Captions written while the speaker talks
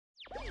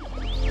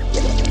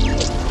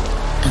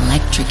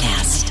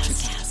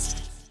Electrocast.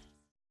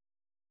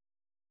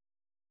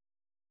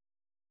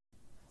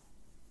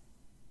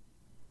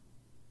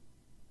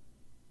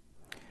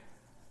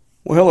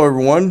 Well, hello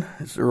everyone.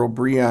 It's Earl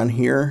Breon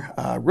here.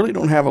 I really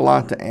don't have a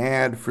lot to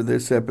add for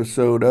this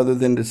episode other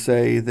than to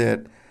say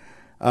that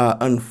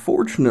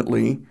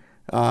unfortunately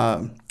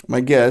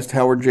my guest,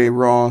 Howard J.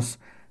 Ross,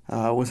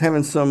 was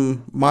having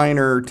some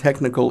minor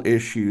technical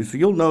issues. So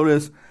you'll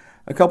notice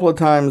a couple of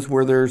times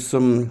where there's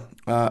some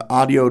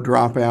audio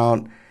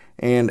dropout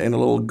and a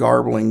little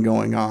garbling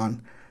going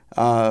on.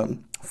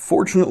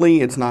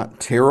 Fortunately, it's not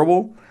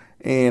terrible,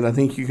 and I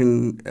think you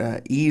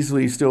can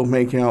easily still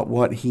make out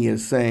what he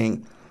is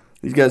saying.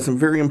 He's got some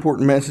very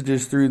important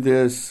messages through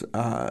this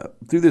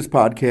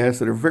podcast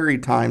that are very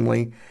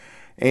timely,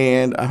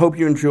 and I hope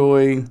you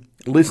enjoy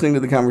listening to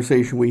the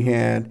conversation we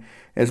had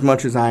as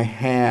much as I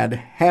had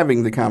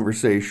having the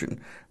conversation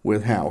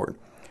with Howard.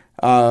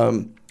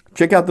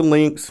 Check out the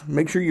links.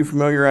 Make sure you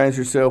familiarize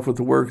yourself with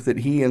the work that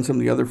he and some of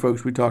the other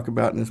folks we talk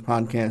about in this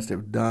podcast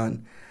have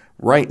done.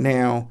 Right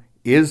now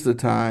is the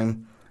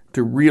time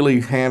to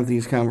really have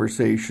these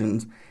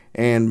conversations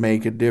and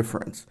make a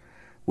difference.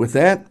 With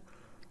that,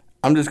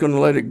 I'm just going to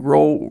let it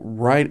roll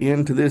right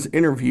into this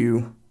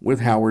interview with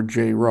Howard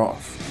J.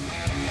 Ross.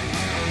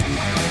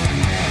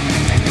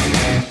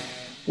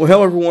 Well,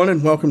 hello everyone,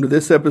 and welcome to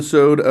this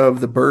episode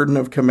of the Burden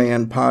of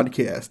Command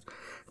podcast.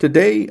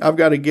 Today, I've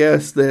got a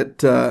guest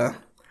that,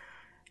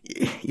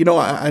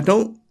 I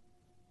don't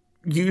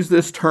use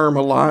this term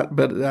a lot,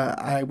 but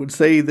I would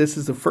say this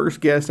is the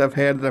first guest I've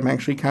had that I'm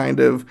actually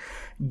kind of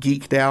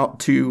geeked out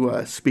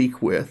to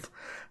speak with.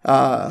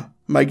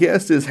 My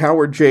guest is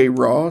Howard J.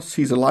 Ross.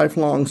 He's a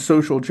lifelong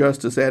social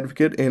justice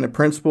advocate and a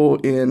principal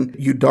in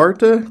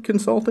Udarta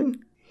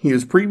Consulting. He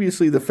was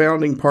previously the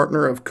founding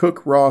partner of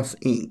Cook Ross,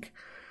 Inc.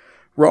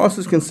 Ross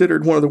is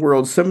considered one of the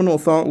world's seminal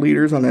thought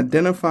leaders on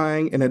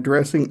identifying and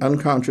addressing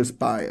unconscious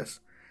bias.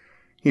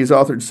 He has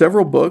authored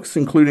several books,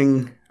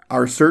 including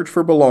Our Search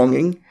for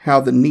Belonging, How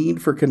the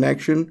Need for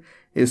Connection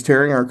is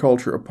Tearing Our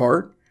Culture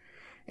Apart,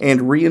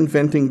 and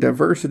Reinventing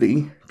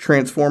Diversity,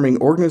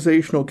 Transforming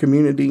Organizational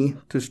Community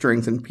to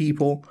Strengthen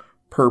People,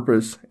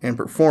 Purpose, and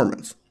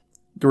Performance.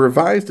 The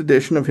revised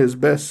edition of his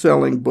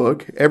best-selling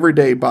book,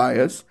 Everyday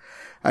Bias,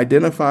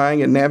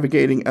 Identifying and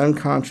Navigating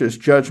Unconscious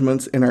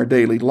Judgments in Our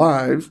Daily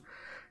Lives,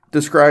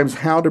 describes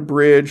how to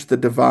bridge the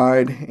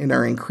divide in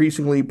our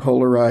increasingly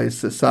polarized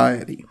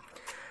society.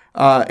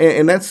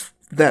 And that's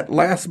that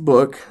last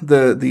book,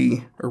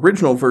 the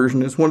original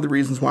version, is one of the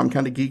reasons why I'm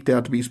kind of geeked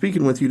out to be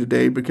speaking with you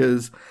today,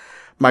 because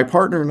my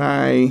partner and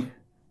I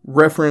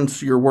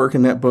reference your work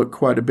in that book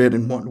quite a bit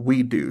in what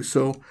we do.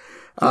 So,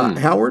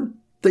 Howard,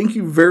 thank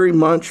you very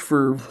much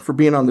for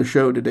being on the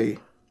show today.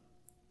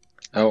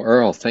 Oh,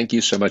 Earl, thank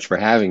you so much for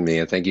having me,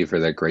 and thank you for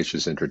that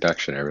gracious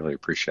introduction. I really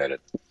appreciate it.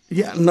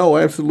 Yeah, no,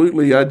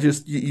 absolutely.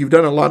 You've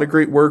done a lot of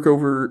great work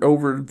over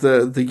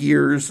the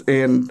years,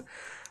 and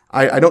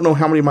I don't know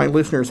how many of my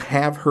listeners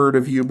have heard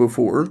of you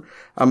before.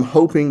 I'm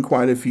hoping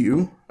quite a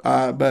few,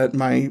 but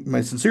my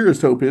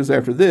sincerest hope is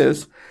after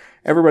this,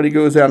 everybody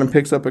goes out and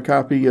picks up a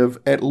copy of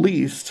at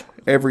least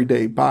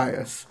Everyday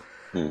Bias.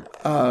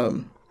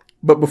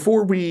 But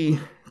before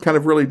we kind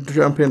of really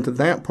jump into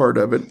that part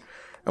of it,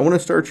 I want to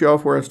start you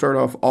off where I start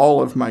off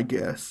all of my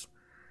guests.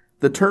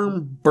 The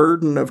term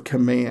burden of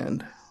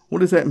command, what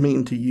does that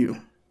mean to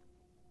you?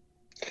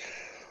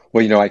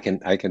 Well, I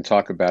can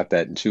talk about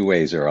that in two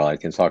ways, Earl. I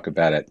can talk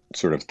about it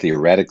sort of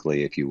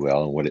theoretically, if you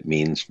will, and what it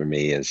means for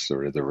me is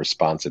sort of the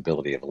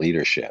responsibility of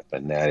leadership.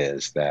 And that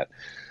is that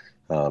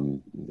I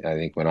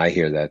think when I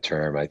hear that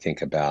term, I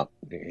think about,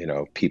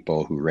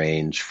 people who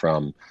range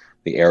from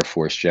the Air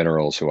Force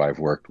generals who I've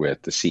worked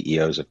with, the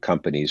CEOs of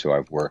companies who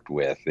I've worked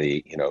with,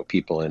 the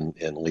people in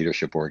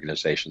leadership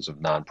organizations of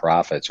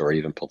nonprofits, or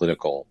even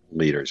political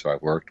leaders who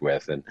I've worked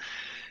with,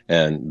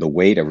 and the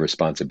weight of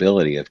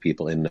responsibility of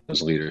people in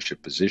those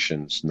leadership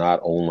positions, not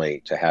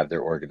only to have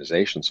their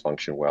organizations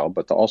function well,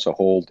 but to also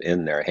hold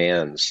in their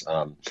hands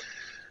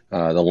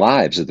the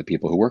lives of the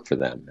people who work for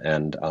them,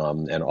 and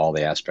all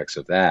the aspects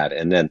of that.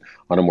 And then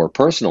on a more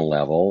personal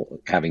level,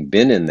 having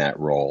been in that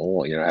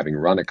role, having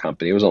run a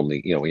company, it was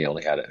only, we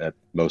only had at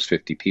most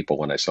 50 people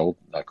when I sold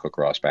Cook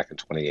Ross back in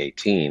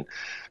 2018.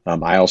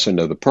 I also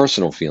know the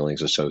personal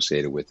feelings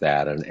associated with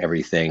that, and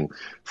everything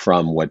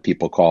from what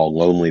people call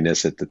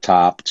loneliness at the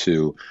top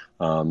to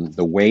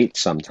the weight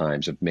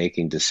sometimes of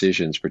making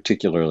decisions,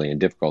 particularly in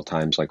difficult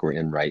times like we're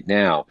in right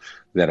now,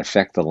 that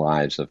affect the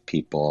lives of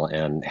people,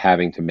 and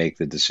having to make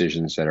the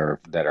decisions that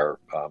are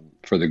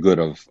for the good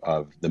of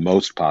the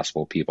most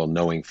possible people,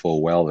 knowing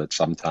full well that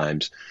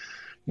sometimes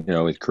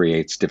it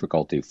creates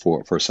difficulty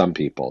for some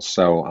people.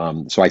 So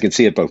I can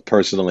see it both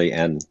personally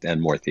and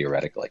more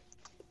theoretically.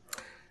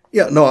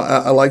 Yeah, no,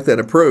 I like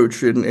that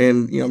approach,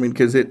 and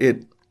because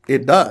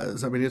it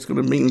does. I mean, it's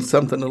going to mean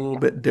something a little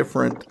bit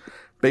different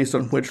based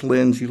on which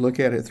lens you look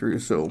at it through.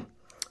 So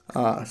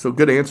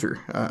good answer.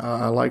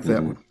 I like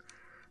that one.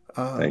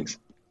 Thanks.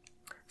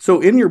 So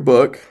in your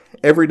book,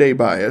 Everyday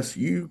Bias,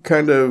 you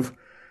kind of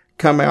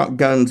come out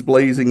guns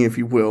blazing, if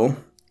you will,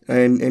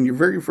 and your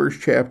very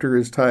first chapter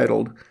is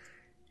titled,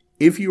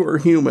 "If You Are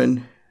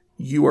Human,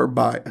 You Are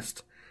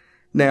Biased."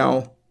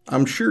 Now,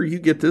 I'm sure you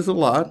get this a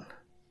lot.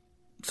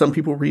 Some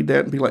people read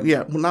that and be like,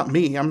 yeah, well, not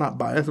me. I'm not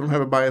biased. I don't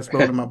have a biased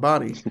bone in my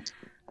body.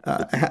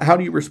 How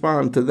do you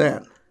respond to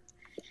that?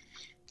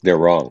 They're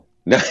wrong.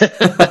 No.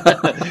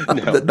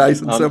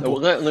 Nice and simple.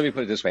 Let me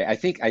put it this way. I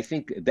think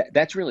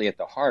that's really at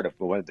the heart of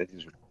one of the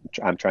things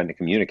I'm trying to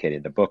communicate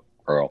in the book,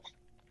 Earl,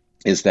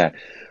 is that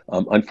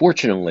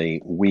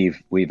unfortunately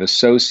we've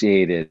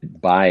associated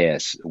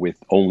bias with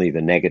only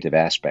the negative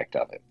aspect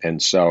of it.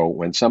 And so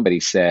when somebody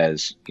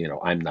says,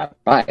 I'm not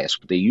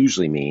biased, what they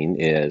usually mean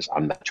is,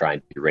 I'm not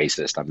trying to be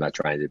racist, I'm not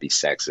trying to be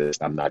sexist,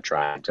 I'm not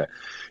trying to,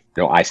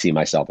 I see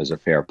myself as a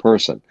fair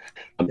person.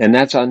 And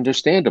that's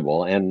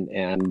understandable. And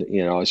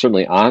I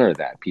certainly honor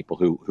that, people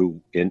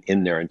who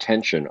in their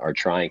intention are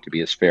trying to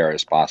be as fair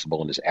as possible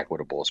and as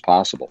equitable as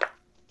possible.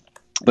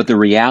 But the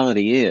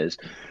reality is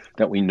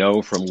that we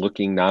know from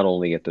looking not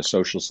only at the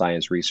social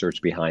science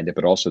research behind it,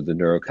 but also the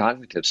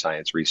neurocognitive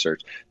science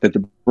research, that the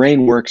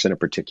brain works in a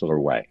particular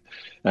way.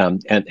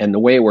 And the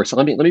way it works,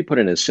 let me put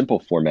it in a simple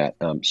format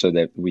so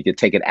that we could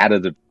take it out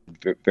of the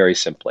very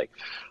simply.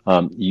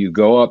 You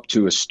go up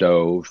to a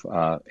stove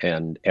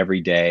and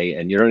every day,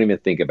 and you don't even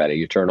think about it.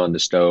 You turn on the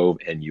stove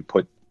and you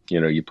put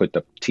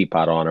the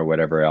teapot on or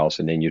whatever else,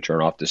 and then you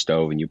turn off the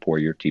stove and you pour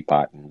your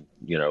teapot, and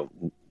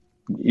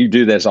you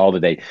do this all the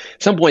day.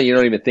 At some point, you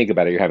don't even think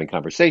about it. You're having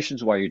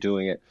conversations while you're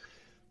doing it.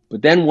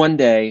 But then one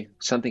day,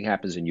 something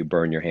happens and you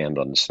burn your hand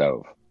on the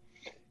stove.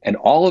 And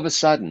all of a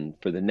sudden,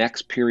 for the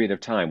next period of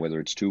time, whether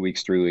it's 2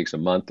 weeks, 3 weeks, a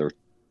month, or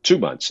 2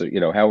 months,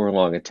 however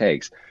long it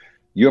takes,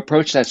 you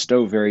approach that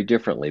stove very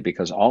differently,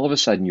 because all of a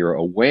sudden you're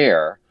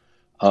aware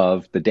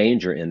of the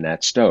danger in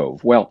that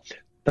stove. Well,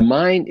 the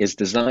mind is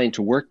designed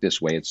to work this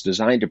way. It's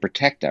designed to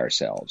protect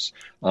ourselves,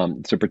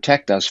 to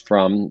protect us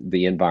from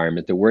the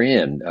environment that we're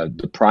in.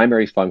 The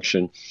primary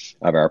function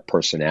of our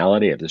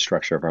personality, of the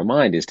structure of our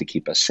mind, is to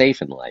keep us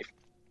safe in life.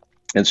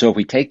 And so if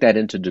we take that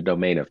into the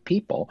domain of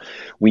people,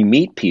 we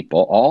meet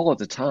people all of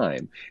the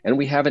time, and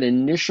we have an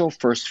initial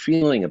first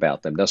feeling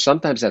about them. Now,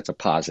 sometimes that's a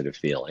positive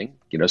feeling,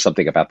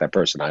 something about that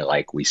person I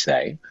like, we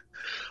say.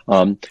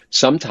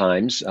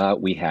 Sometimes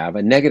we have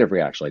a negative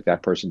reaction, like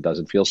that person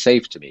doesn't feel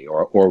safe to me,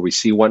 or we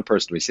see one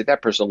person, we say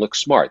that person looks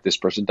smart, this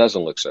person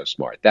doesn't look so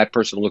smart, that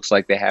person looks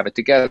like they have it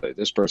together,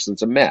 this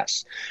person's a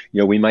mess.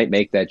 We might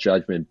make that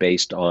judgment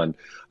based on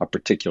a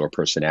particular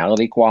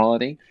personality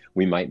quality.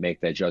 We might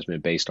make that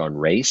judgment based on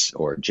race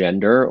or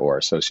gender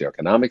or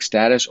socioeconomic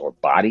status or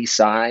body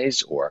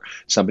size, or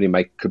somebody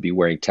could be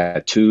wearing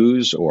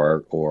tattoos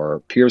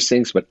or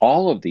piercings. But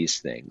all of these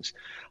things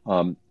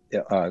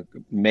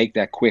make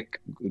that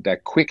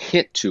quick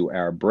hit to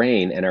our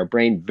brain, and our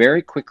brain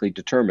very quickly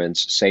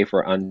determines safe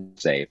or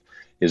unsafe.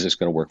 Is this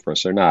going to work for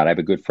us or not? I have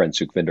a good friend,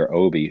 Sukhvinder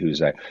Obi, who's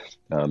a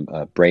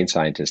brain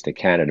scientist at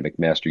Canada,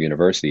 McMaster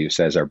University, who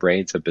says our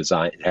brains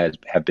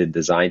have been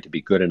designed to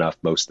be good enough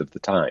most of the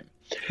time.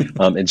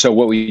 And so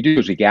what we do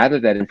is we gather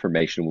that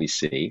information we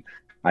see.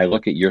 I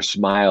look at your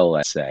smile,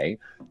 let's say.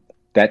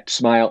 That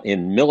smile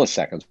in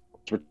milliseconds,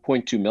 we're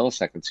 0.2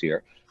 milliseconds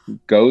here,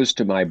 goes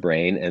to my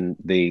brain, and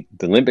the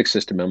limbic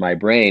system in my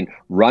brain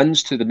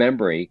runs to the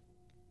memory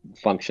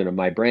function of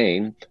my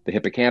brain, the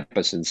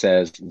hippocampus, and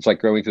says, it's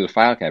like going through the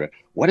file cabinet,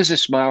 what does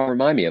this smile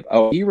remind me of?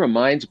 Oh, he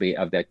reminds me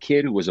of that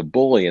kid who was a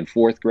bully in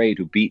 4th grade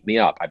who beat me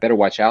up. I better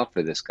watch out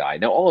for this guy.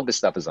 Now, all of this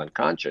stuff is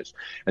unconscious.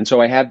 And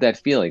so I have that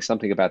feeling,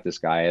 something about this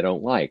guy I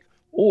don't like.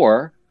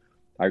 Or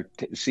I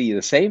see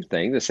the same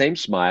thing, the same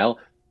smile,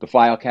 the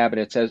file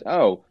cabinet says,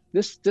 oh,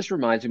 this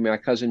reminds me of my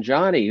cousin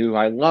Johnny, who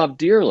I love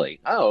dearly.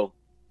 Oh,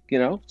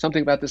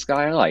 something about this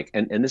guy I like.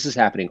 And this is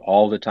happening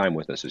all the time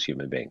with us as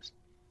human beings.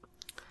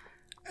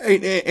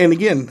 And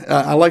again,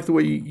 I like the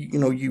way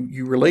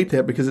you relate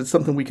that, because it's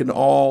something we've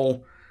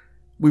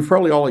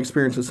probably all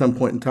experienced at some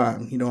point in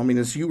time.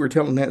 As you were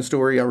telling that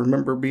story, I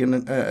remember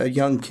being a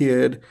young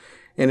kid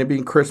and it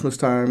being Christmas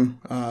time.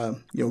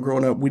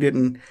 Growing up, we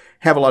didn't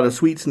have a lot of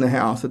sweets in the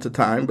house at the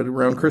time, but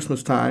around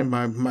Christmas time,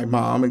 my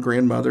mom and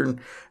grandmother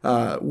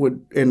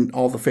and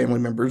all the family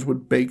members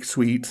would bake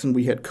sweets, and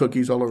we had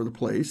cookies all over the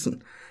place.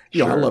 And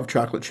Sure. I love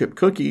chocolate chip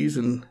cookies,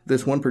 and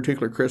this one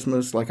particular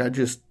Christmas,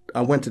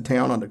 I went to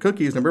town on the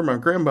cookies, and I remember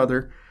my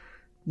grandmother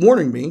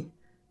warning me,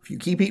 if you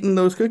keep eating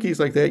those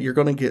cookies like that, you're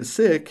going to get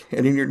sick,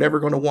 and then you're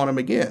never going to want them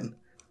again.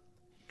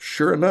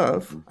 Sure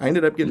enough, I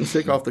ended up getting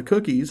sick off the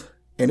cookies,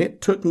 and it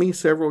took me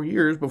several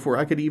years before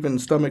I could even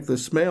stomach the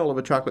smell of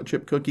a chocolate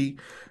chip cookie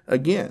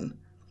again.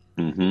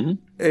 Mm-hmm.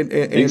 And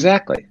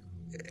exactly.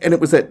 And it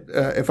was that,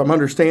 if I'm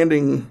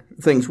understanding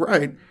things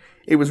right,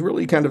 it was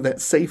really kind of that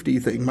safety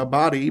thing. My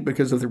body,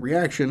 because of the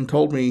reaction,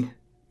 told me,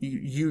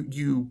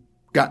 you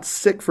got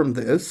sick from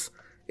this,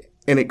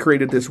 and it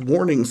created this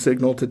warning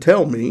signal to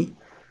tell me,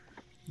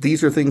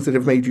 these are things that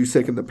have made you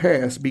sick in the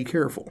past. Be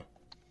careful.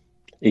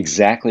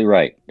 Exactly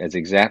right. That's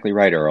exactly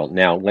right, Earl.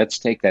 Now, let's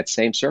take that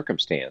same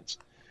circumstance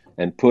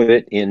and put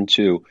it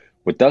into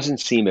what doesn't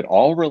seem at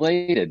all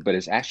related, but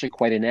is actually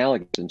quite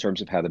analogous in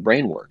terms of how the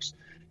brain works.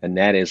 And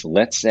that is,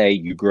 let's say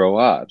you grow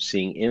up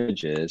seeing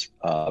images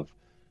of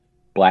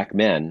Black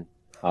men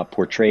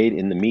portrayed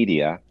in the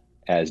media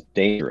as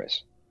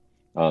dangerous,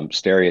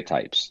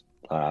 stereotypes.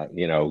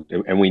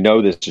 And we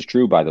know this is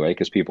true, by the way,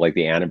 because people like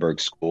the Annenberg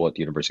School at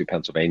the University of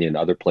Pennsylvania and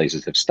other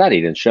places have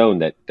studied and shown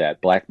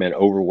that Black men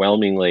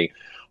overwhelmingly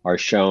are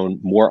shown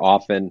more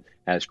often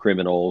as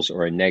criminals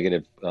or in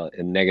negative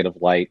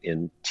light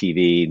in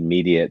TV,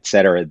 media, et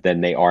cetera, than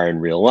they are in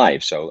real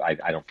life. So I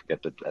don't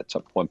forget that at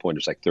some point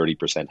it's like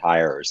 30%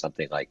 higher or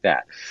something like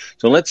that.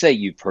 So let's say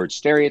you've heard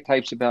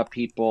stereotypes about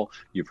people,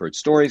 you've heard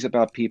stories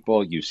about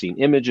people, you've seen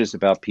images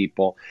about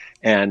people,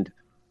 and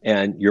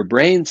your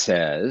brain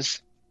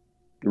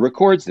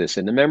records this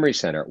in the memory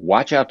center.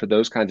 Watch out for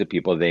those kinds of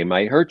people. They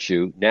might hurt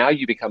you. Now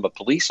you become a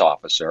police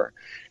officer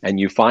and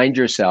you find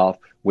yourself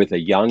with a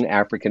young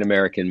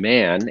African-American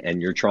man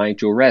and you're trying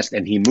to arrest,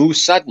 and he moves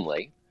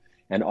suddenly,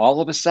 and all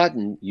of a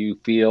sudden you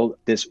feel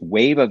this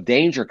wave of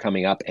danger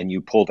coming up and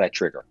you pull that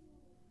trigger.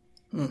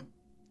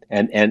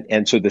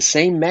 And so the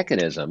same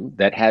mechanism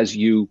that has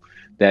you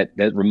that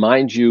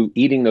reminds you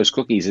eating those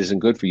cookies isn't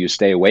good for you,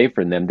 stay away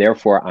from them.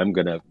 Therefore, I'm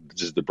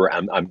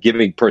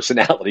giving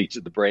personality to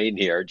the brain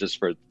here, just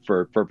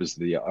for purpose of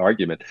the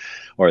argument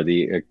or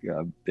the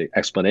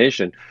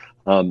explanation.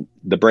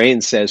 The brain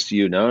says to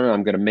you, no,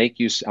 I'm going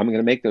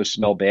to make those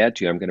smell bad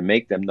to you. I'm going to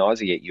make them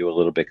nauseate you a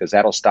little bit because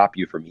that'll stop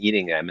you from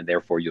eating them, and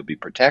therefore you'll be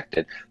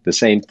protected. The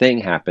same thing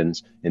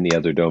happens in the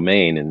other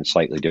domain in a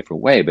slightly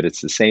different way, but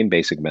it's the same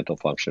basic mental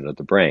function of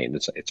the brain.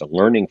 It's a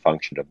learning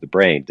function of the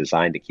brain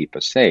designed to keep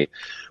us safe,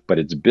 but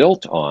it's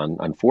built on,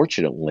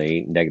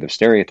 unfortunately, negative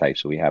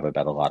stereotypes we have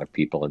about a lot of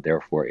people, and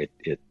therefore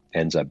it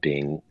ends up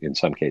being, in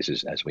some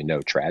cases, as we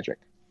know, tragic.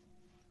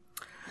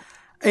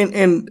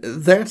 And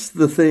that's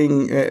the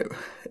thing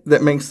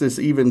that makes this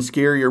even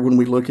scarier when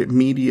we look at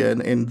media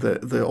and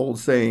the old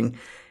saying,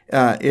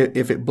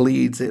 if it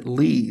bleeds, it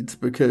leads,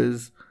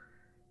 because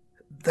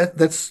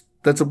that's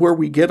where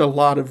we get a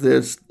lot of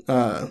this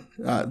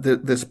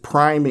this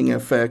priming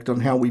effect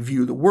on how we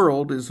view the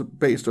world is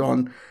based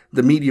on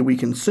the media we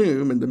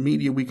consume, and the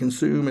media we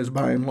consume is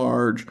by and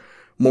large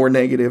more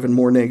negative and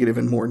more negative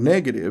and more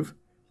negative.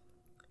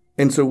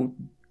 And so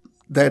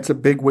that's a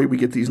big way we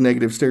get these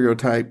negative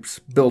stereotypes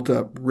built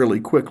up really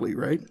quickly,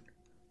 right?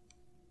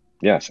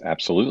 Yes,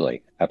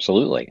 absolutely,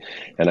 absolutely.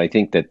 And I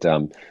think that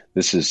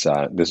this is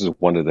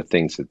one of the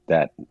things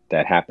that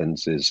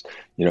happens is,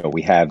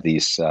 we have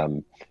these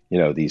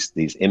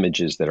these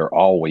images that are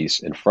always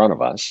in front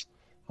of us,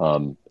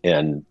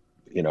 and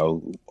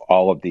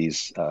all of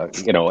these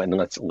and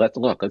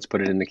let's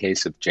put it in the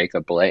case of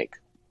Jacob Blake,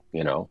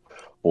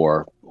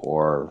 or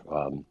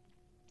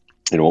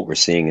what we're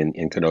seeing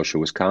in Kenosha,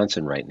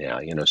 Wisconsin right now.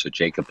 So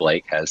Jacob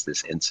Blake has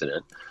this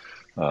incident,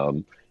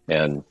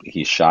 and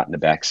he's shot in the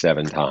back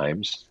 7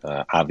 times.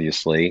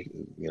 Obviously,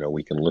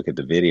 we can look at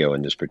the video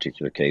in this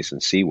particular case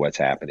and see what's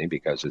happening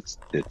because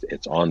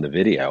it's on the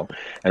video.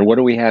 And what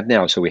do we have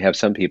now? So we have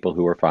some people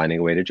who are finding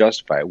a way to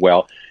justify it.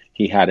 Well,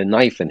 he had a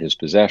knife in his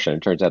possession.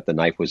 It turns out the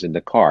knife was in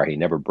the car. He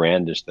never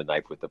brandished the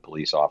knife with the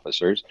police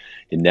officers.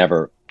 He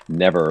never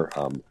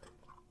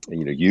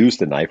used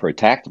the knife or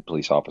attacked the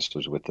police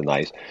officers with the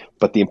knife.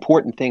 But the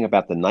important thing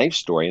about the knife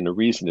story, and the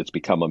reason it's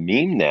become a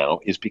meme now,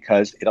 is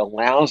because it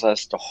allows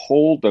us to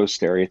hold those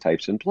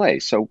stereotypes in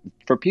place. So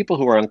for people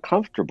who are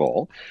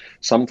uncomfortable,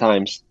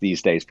 sometimes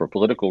these days for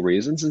political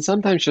reasons, and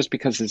sometimes just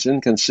because it's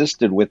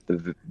inconsistent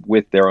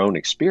with their own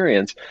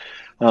experience,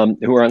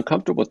 who are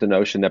uncomfortable with the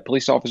notion that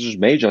police officers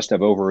may just have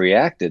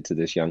overreacted to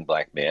this young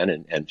Black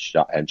man and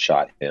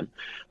shot him.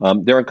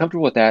 They're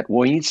uncomfortable with that.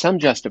 Well, we need some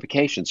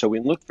justification. So we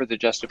look for the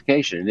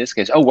justification. In this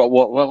case,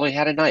 well, he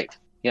had a knife.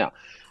 Yeah.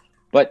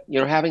 But,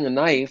 having a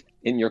knife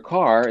in your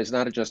car is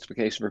not a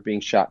justification for being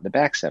shot in the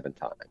back 7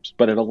 times,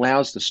 but it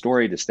allows the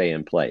story to stay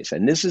in place.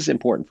 And this is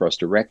important for us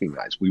to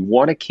recognize. We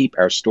want to keep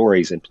our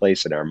stories in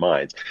place in our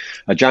minds.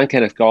 John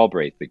Kenneth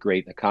Galbraith, the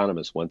great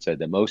economist, once said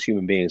that most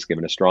human beings,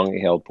 given a strongly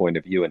held point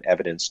of view and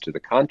evidence to the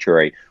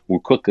contrary,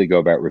 will quickly go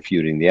about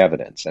refuting the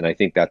evidence. And I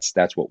think that's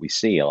what we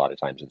see a lot of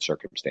times in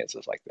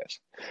circumstances like this.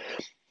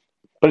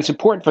 But it's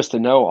important for us to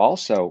know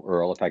also,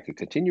 Earl, if I could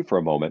continue for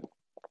a moment,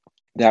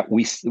 that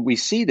we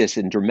see this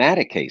in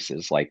dramatic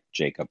cases like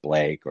Jacob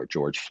Blake or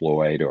George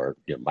Floyd or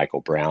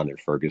Michael Brown or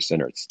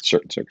Ferguson or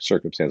certain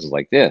circumstances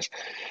like this.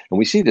 And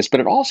we see this, but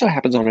it also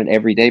happens on an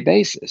everyday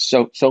basis.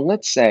 So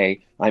let's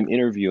say I'm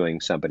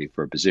interviewing somebody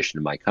for a position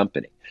in my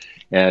company,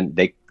 and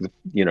they,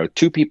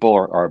 2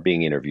 people are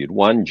being interviewed.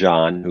 One,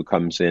 John, who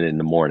comes in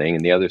the morning,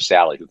 and the other,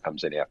 Sally, who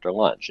comes in after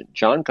lunch. And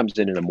John comes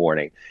in the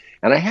morning,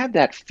 and I have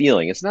that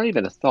feeling. It's not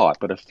even a thought,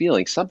 but a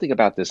feeling, something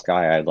about this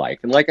guy I like.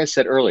 And like I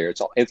said earlier,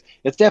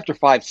 it's after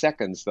 5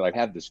 seconds that I've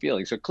had this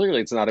feeling. So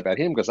clearly it's not about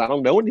him because I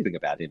don't know anything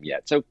about him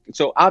yet.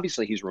 So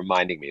obviously he's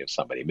reminding me of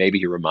somebody. Maybe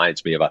he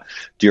reminds me of a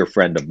dear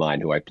friend of mine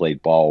who I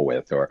played ball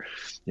with, or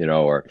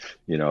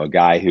a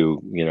guy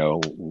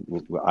who,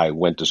 I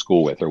went to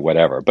school with, or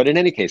whatever. But in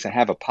any case, I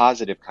have a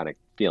positive kind of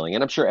feeling.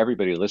 And I'm sure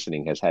everybody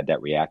listening has had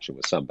that reaction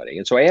with somebody.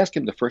 And so I asked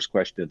him the first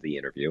question of the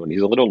interview, and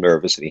he's a little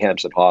nervous and he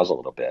hems and haws a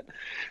little bit.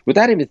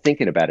 without even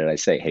thinking about it, I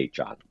say, hey,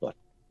 John, look,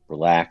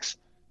 relax,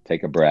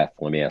 take a breath.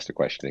 Let me ask the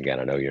question again.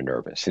 I know you're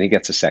nervous. And he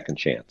gets a second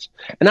chance.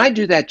 And I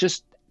do that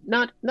just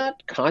not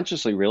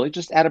consciously, really,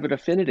 just out of an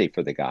affinity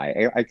for the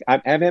guy.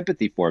 I have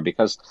empathy for him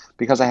because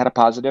I had a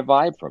positive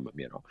vibe from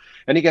him,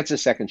 And he gets a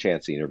second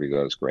chance. The interview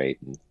goes great.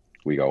 And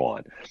we go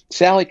on.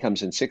 Sally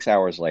comes in 6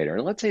 hours later,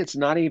 and let's say it's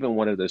not even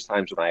one of those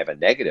times when I have a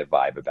negative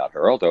vibe about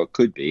her, although it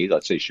could be.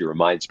 Let's say she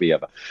reminds me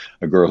of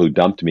a girl who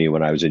dumped me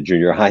when I was in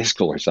junior high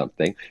school or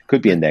something.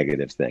 Could be a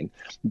negative thing.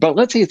 But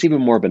let's say it's even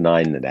more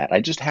benign than that.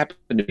 I just happen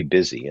to be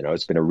busy.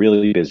 It's been a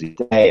really busy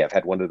day. I've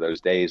had one of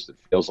those days that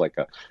feels like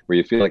where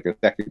you feel like a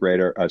second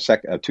grader, a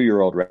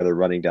 2-year-old rather,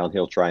 running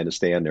downhill trying to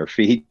stay on their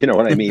feet. You know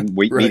what I mean?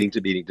 Right. Meeting to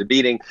meeting to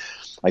meeting.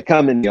 I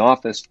come in the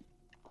office.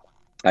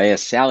 I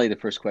ask Sally the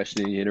first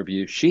question in the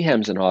interview. She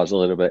hems and haws a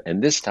little bit,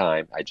 and this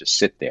time I just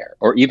sit there.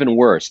 Or even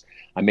worse,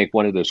 I make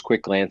one of those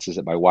quick glances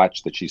at my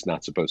watch that she's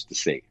not supposed to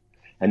see.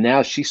 And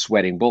now she's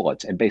sweating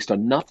bullets. And based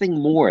on nothing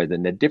more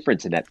than the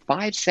difference in that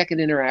 5-second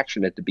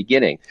interaction at the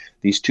beginning,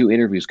 these two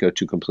interviews go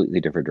two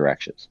completely different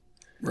directions.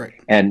 Right.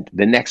 And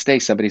the next day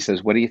somebody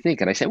says, what do you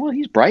think? And I say, well,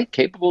 he's bright,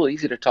 capable,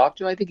 easy to talk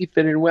to. I think he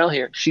fit in well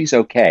here. She's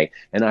okay.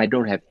 And I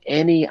don't have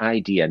any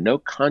idea, no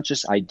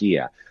conscious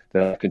idea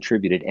that I've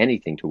contributed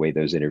anything to the way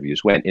those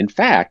interviews went. In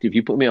fact, if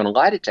you put me on a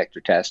lie detector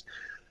test,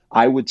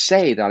 I would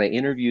say that I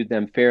interviewed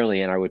them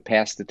fairly and I would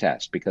pass the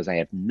test because I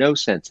have no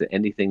sense that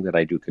anything that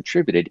I do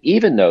contributed,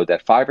 even though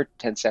that 5 or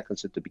 10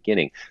 seconds at the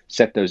beginning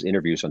set those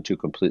interviews on two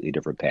completely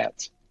different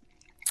paths.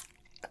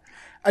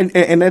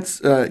 And that's,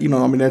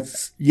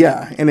 that's,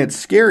 yeah. And it's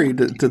scary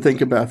to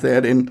think about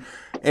that. And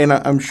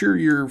I'm sure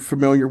you're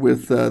familiar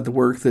with the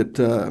work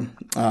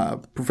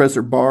that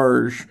Professor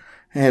Barge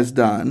has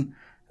done.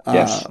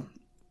 Yes.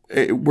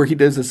 Where he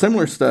does a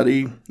similar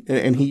study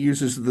and he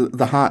uses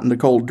the hot and the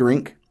cold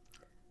drink.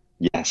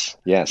 Yes.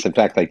 In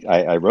fact,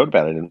 I wrote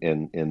about it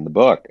in the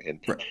book. And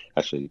right.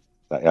 Actually,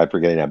 I'm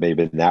forgetting that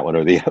maybe in that one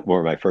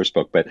or my first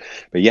book. But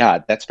yeah,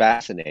 that's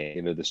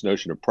fascinating. This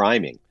notion of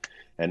priming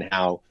and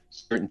how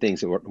certain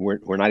things that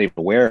we're not even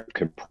aware of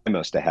can prime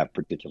us to have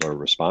particular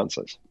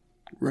responses.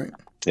 Right.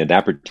 In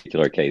that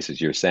particular case,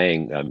 as you're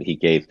saying, he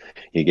gave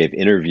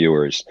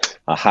interviewers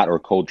hot or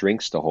cold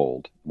drinks to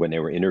hold when they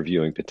were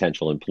interviewing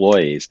potential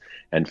employees,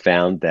 and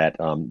found that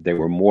they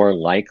were more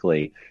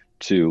likely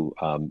to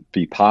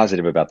be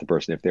positive about the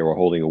person if they were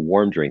holding a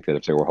warm drink than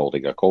if they were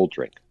holding a cold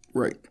drink.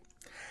 Right.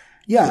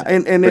 Yeah,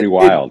 and pretty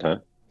wild, huh?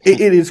 It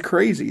is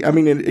crazy. I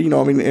mean,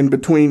 in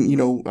between,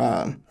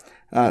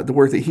 the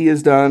work that he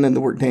has done and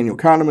the work Daniel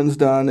Kahneman's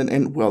done,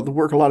 and the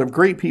work a lot of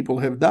great people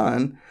have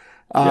done.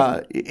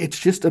 It's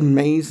just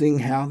amazing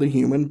how the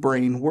human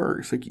brain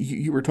works. Like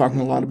you were talking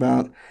a lot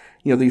about,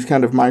 these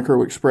kind of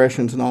micro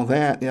expressions and all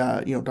that.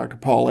 Dr.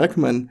 Paul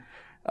Ekman,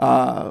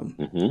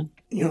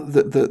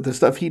 the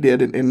stuff he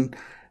did, and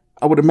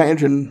I would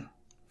imagine,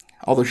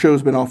 although the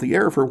show's been off the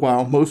air for a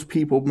while, most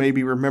people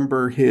maybe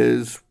remember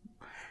his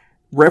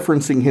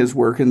referencing his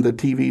work in the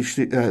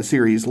TV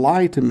series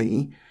Lie to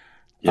Me.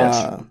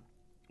 Yes.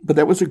 But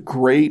that was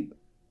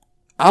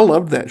I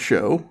loved that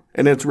show.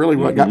 And it's really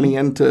what got me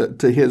into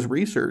his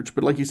research.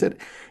 But like you said,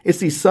 it's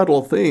these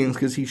subtle things,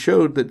 because he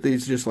showed that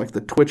these just like the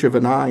twitch of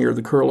an eye or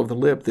the curl of the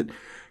lip that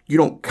you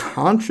don't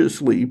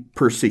consciously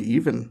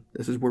perceive. And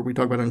this is where we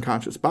talk about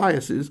unconscious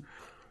biases.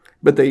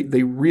 But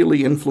they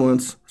really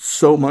influence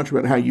so much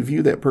about how you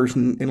view that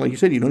person. And like you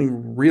said, you don't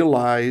even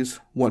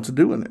realize what's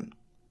doing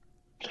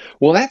it.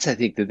 Well, that's, I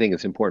think, the thing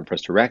that's important for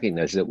us to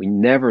recognize, is that we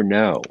never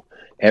know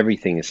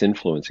everything is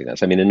influencing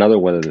us. I mean, another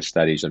one of the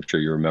studies I'm sure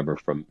you remember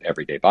from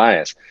Everyday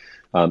Bias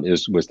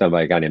was done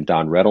by a guy named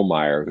Don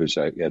Rettelmeyer, who's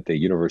at the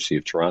University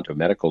of Toronto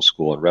Medical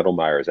School. And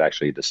Rettelmeyer is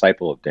actually a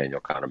disciple of Daniel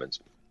Kahneman's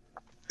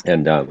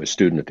and was a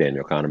student of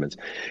Daniel Kahneman's.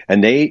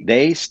 And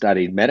they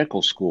studied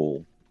medical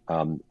school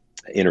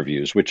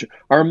interviews, which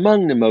are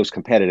among the most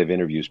competitive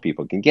interviews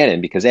people can get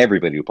in, because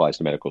everybody who applies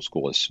to medical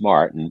school is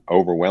smart, and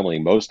overwhelmingly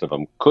most of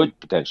them could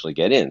potentially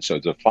get in. So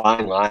it's a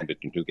fine line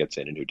between who gets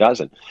in and who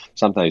doesn't,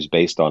 sometimes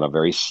based on a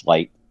very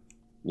slight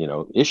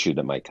issue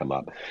that might come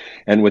up.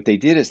 And what they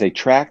did is they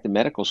tracked the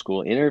medical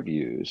school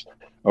interviews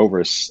over,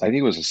 I think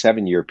it was a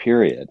 7-year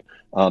period,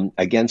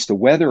 against the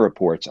weather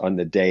reports on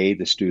the day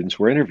the students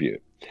were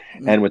interviewed.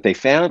 Mm-hmm. And what they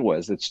found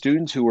was that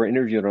students who were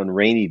interviewed on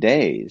rainy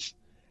days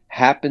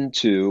happened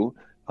to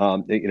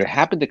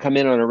come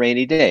in on a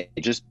rainy day,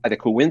 just by the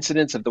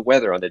coincidence of the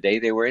weather on the day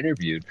they were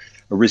interviewed,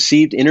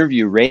 received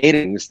interview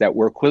ratings that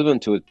were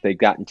equivalent to it. They'd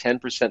gotten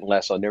 10%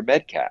 less on their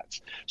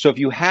MedCats. So if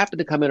you happen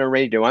to come in on a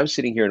rainy day, I'm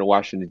sitting here in the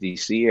Washington,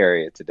 D.C.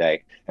 area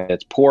today, and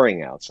it's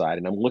pouring outside,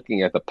 and I'm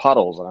looking at the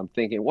puddles, and I'm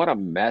thinking, what a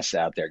mess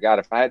out there. God,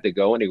 if I had to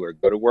go anywhere,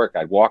 go to work,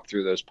 I'd walk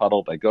through those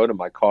puddles, I'd go to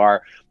my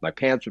car, my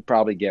pants would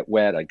probably get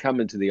wet, I'd come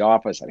into the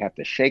office, I'd have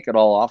to shake it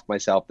all off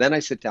myself. Then I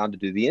sit down to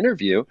do the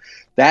interview.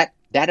 That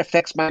that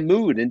affects my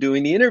mood in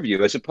doing the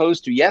interview, as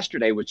opposed to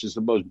yesterday, which is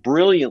the most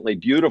brilliantly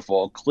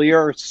beautiful,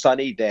 clear,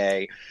 sunny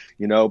day,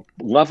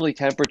 lovely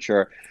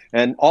temperature.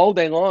 And all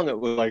day long, it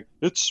was like,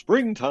 it's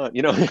springtime,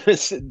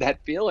 it's that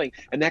feeling.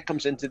 And that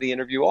comes into the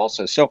interview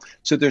also. So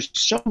there's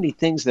so many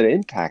things that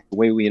impact the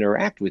way we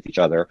interact with each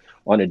other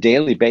on a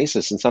daily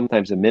basis, and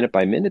sometimes a minute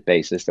by minute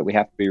basis, that we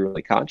have to be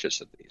really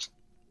conscious of these.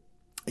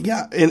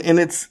 Yeah. And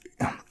it's,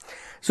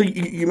 so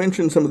you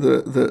mentioned some of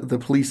the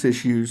police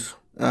issues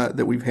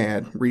that we've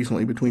had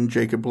recently between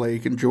Jacob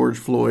Blake and George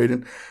Floyd.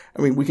 And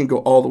I mean, we can go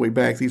all the way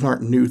back. These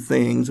aren't new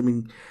things. I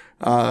mean,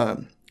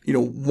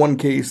 one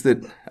case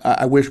that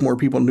I wish more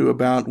people knew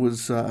about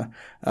was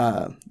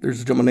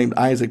there's a gentleman named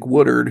Isaac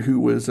Woodard, who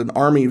was an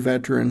Army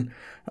veteran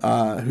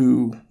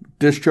who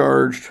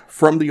discharged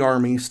from the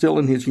Army, still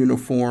in his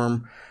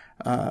uniform.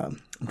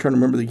 I'm trying to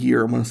remember the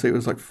year. I want to say it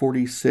was like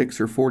 46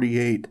 or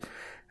 48.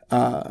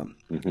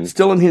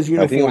 Still in his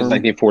uniform. I think it was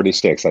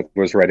 1946. It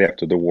was right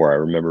after the war. I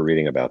remember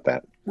reading about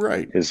that.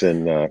 Right. It was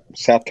in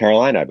South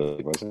Carolina, I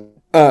believe, wasn't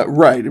it?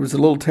 Right. It was a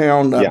little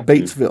town,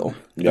 Batesville.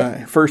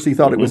 Yeah. First he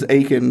thought it was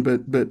Aiken,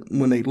 but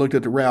when they looked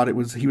at the route,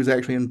 he was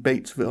actually in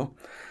Batesville.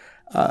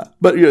 But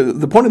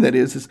the point of that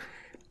is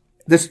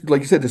this,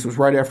 like you said, this was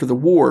right after the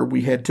war.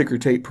 We had ticker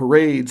tape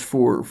parades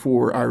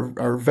for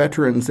our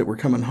veterans that were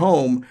coming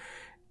home,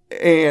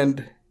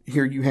 and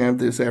here you have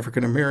this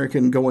African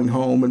American going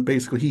home, and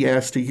basically he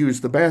asked to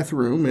use the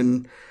bathroom,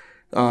 and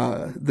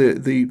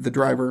the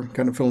driver,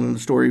 kind of filling in the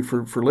story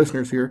for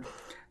listeners here,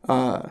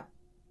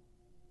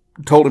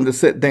 told him to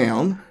sit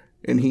down,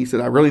 and he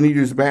said, "I really need to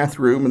use the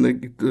bathroom."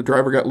 And the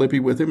driver got lippy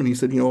with him, and he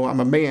said, "I'm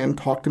a man.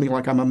 Talk to me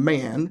like I'm a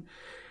man."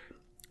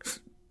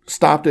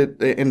 Stopped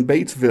it in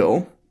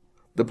Batesville.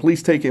 The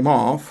police take him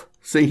off,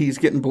 say he's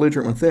getting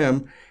belligerent with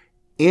them.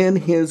 In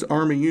his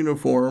Army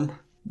uniform,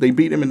 they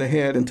beat him in the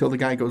head until the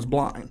guy goes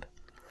blind.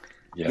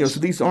 Yes. So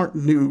these aren't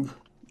new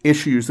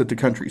issues that the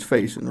country's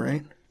facing,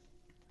 right?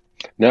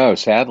 No,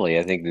 sadly,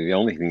 I think the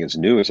only thing that's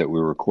new is that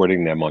we're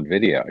recording them on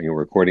video. You're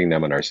recording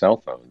them on our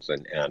cell phones,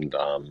 and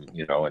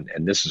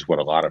this is what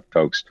a lot of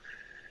folks,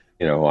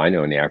 I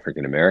know in the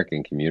African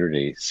American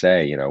community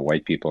say,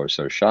 white people are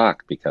so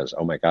shocked because,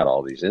 oh my God,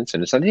 all these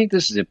incidents. I think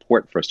this is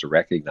important for us to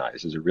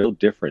recognize. There's a real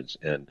difference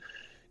in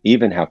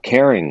even how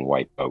caring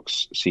white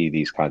folks see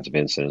these kinds of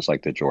incidents,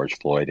 like the George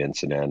Floyd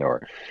incident,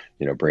 or,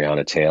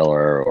 Breonna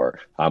Taylor, or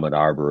Ahmaud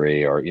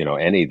Arbery, or,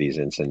 any of these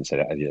incidents,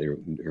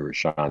 or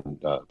Sean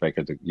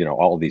Baker,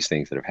 all of these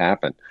things that have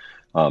happened.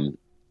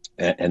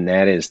 And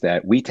that is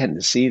that we tend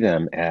to see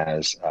them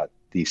as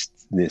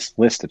this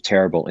list of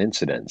terrible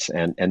incidents.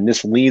 And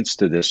this leads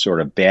to this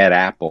sort of bad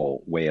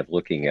apple way of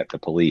looking at the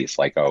police,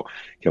 like, oh,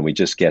 can we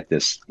just get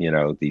this,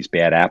 these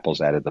bad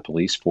apples out of the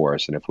police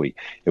force? And if we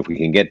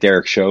can get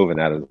Derek Chauvin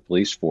out of the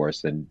police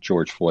force, then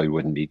George Floyd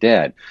wouldn't be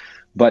dead.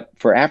 But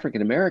for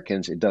African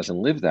Americans, it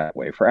doesn't live that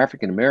way. For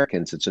African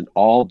Americans, it's an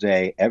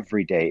all-day,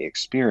 everyday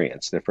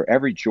experience. That for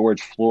every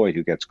George Floyd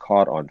who gets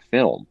caught on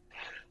film,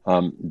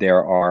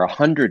 there are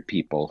 100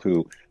 people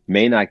who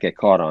may not get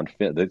caught on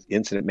film. The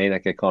incident may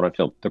not get caught on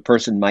film. The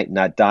person might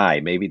not die.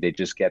 Maybe they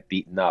just get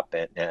beaten up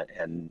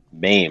and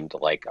maimed,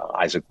 like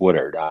Isaac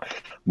Woodard.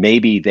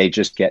 Maybe they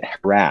just get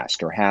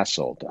harassed or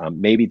hassled.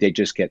 Maybe they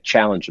just get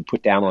challenged and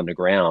put down on the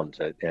ground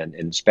and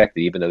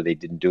inspected, even though they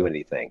didn't do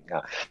anything.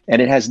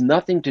 And it has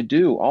nothing to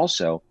do.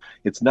 Also,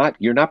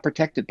 you're not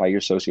protected by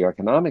your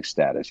socioeconomic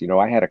status.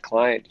 I had a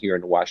client here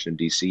in the Washington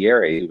D.C.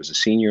 area. He was a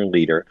senior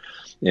leader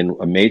in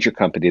a major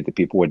company that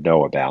people would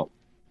know about.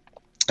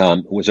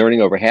 Was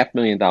earning over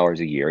 $500,000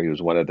 a year. He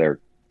was one of their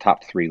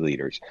top 3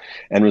 leaders,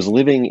 and was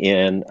living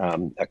in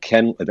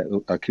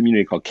a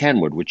community called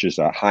Kenwood, which is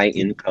a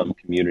high-income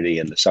community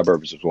in the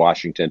suburbs of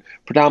Washington,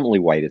 predominantly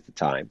white at the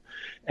time.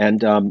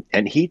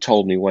 And he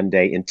told me one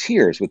day in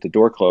tears, with the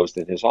door closed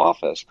in his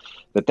office,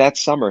 that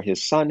summer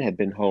his son had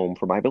been home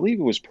from, I believe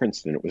it was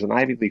Princeton. It was an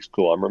Ivy League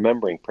school. I'm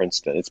remembering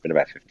Princeton. It's been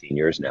about 15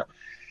 years now.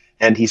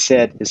 And he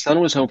said his son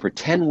was home for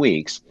 10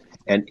 weeks,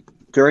 and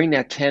during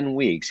that 10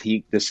 weeks,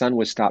 the son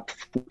was stopped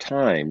 4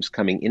 times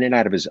coming in and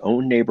out of his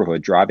own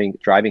neighborhood,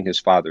 driving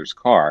his father's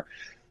car,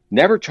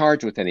 never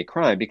charged with any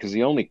crime, because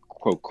the only,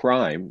 quote,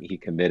 crime he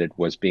committed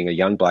was being a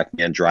young black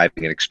man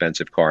driving an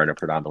expensive car in a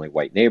predominantly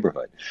white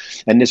neighborhood.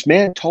 And this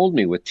man told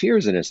me with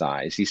tears in his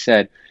eyes, he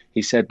said,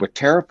 what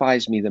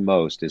terrifies me the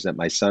most is that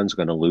my son's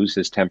going to lose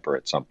his temper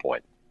at some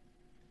point,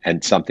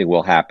 and something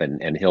will happen,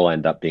 and he'll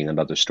end up being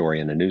another story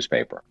in the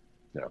newspaper.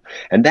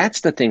 And that's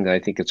the thing that I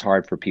think it's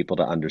hard for people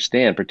to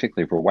understand,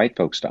 particularly for white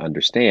folks to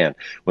understand.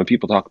 When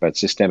people talk about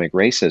systemic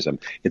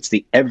racism, it's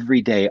the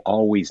everyday,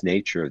 always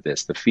nature of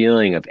this, the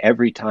feeling of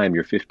every time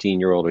your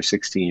 15-year-old or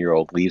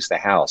 16-year-old leaves the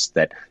house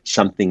that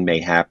something may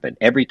happen.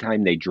 Every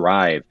time they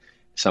drive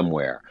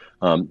somewhere,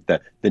 the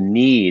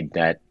need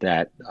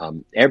that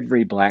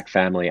every black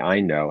family I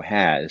know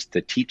has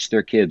to teach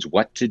their kids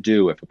what to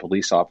do if a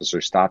police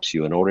officer stops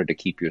you in order to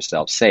keep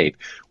yourself safe,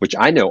 which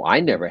I know I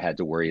never had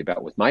to worry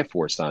about with my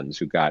 4 sons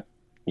who got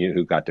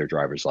their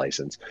driver's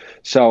license.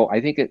 So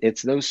I think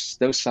it's those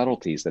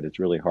subtleties that it's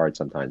really hard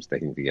sometimes, I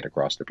think, to get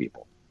across to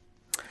people.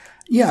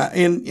 Yeah,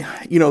 and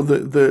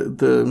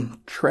the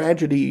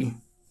tragedy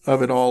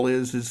of it all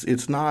is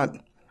it's not.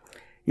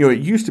 It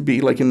used to be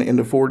like in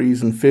the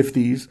 40s and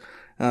 50s,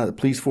 the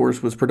police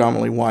force was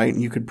predominantly white,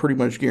 and you could pretty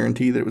much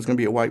guarantee that it was going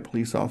to be a white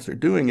police officer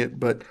doing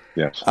it. But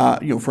Yes.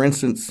 for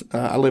instance,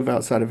 I live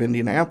outside of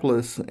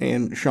Indianapolis,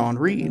 and Sean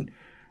Reed,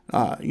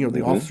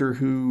 the officer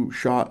who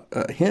shot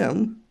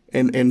him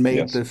and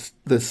made Yes.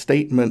 this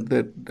statement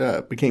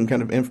that became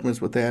kind of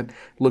infamous with that.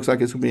 Looks like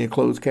it's going to be a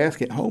closed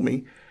casket,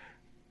 homie.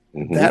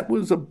 Hmm. That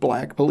was a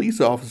black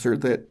police officer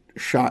that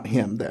shot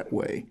him that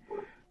way.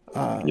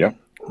 Yeah.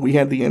 We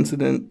had the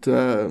incident.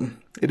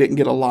 It didn't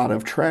get a lot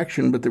of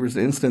traction, but there was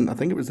an incident. I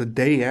think it was the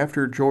day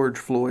after George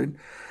Floyd,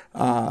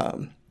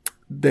 down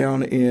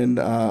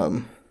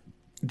in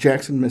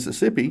Jackson,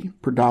 Mississippi,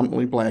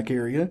 predominantly black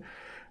area,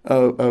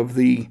 of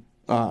the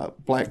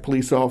black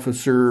police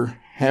officer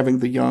having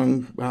the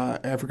young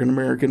African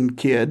American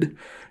kid,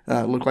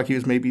 looked like he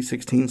was maybe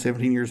 16,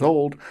 17 years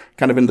old,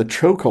 kind of in the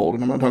chokehold.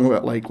 And I'm not talking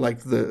about like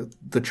the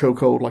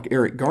chokehold like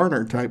Eric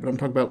Garner type, but I'm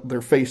talking about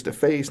they're face to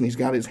face, and he's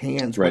got his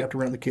hands Right. wrapped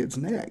around the kid's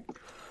neck.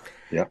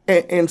 Yeah.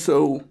 And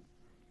so,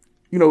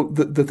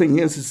 the thing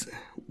is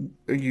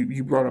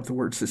you brought up the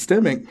word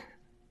systemic.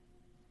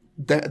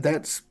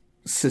 That's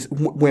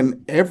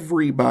when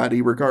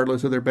everybody,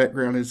 regardless of their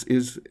background,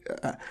 is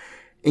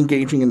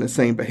engaging in the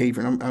same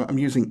behavior. And I'm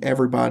using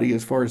everybody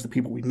as far as the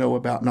people we know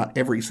about, not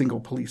every single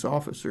police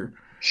officer.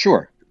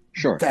 Sure.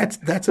 Sure. That's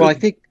Well, a I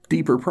think.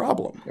 deeper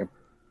problem.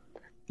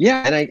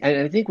 Yeah, and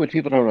I think what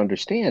people don't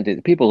understand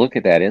is people look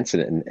at that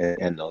incident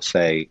and they'll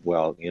say,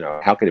 well,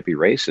 how could it be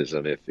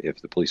racism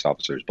if the police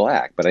officer is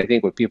black? But I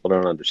think what people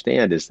don't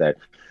understand is that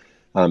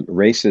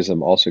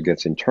racism also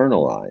gets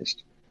internalized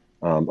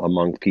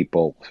among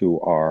people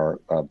who are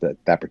of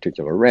that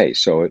particular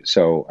race. So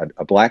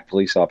a black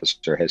police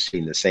officer has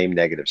seen the same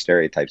negative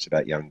stereotypes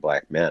about young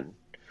black men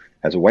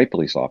as a white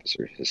police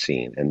officer has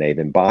seen, and they've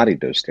embodied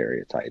those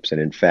stereotypes.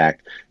 And in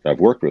fact, I've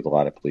worked with a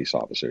lot of police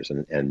officers,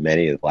 and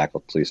many of the black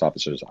police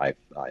officers I've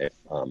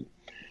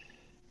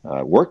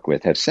worked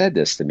with have said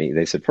this to me.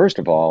 They said, first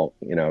of all,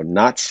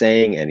 not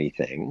saying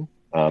anything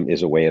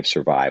is a way of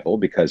survival,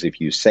 because if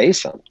you say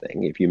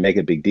something, if you make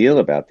a big deal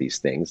about these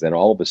things, then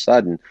all of a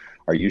sudden,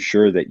 are you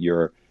sure that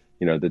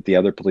that the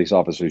other police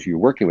officers you're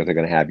working with are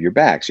going to have your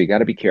back? So you got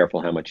to be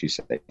careful how much you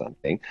say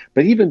something.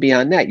 But even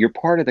beyond that, you're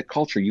part of the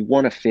culture. You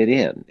want to fit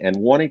in, and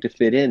wanting to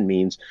fit in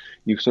means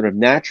you sort of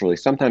naturally,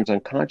 sometimes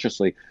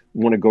unconsciously,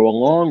 want to go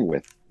along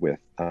with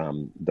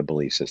the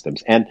belief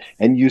systems. And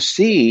you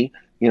see,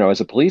 as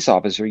a police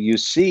officer, you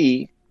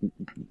see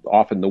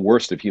often the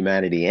worst of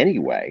humanity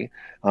anyway.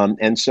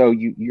 And so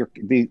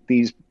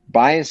these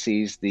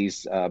biases,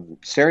 these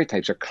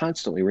stereotypes are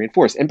constantly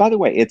reinforced. And by the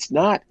way, it's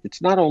not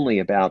only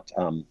about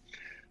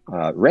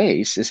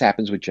race. This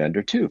happens with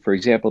gender too. For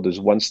example, there's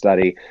one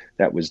study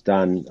that was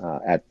done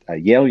at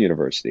Yale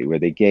University where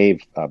they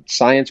gave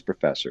science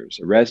professors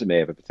a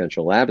resume of a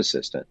potential lab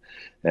assistant,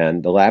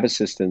 and the lab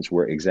assistants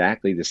were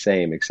exactly the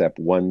same, except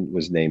one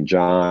was named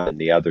John and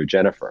the other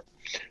Jennifer.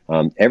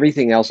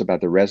 Everything else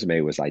about the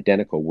resume was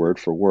identical word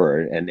for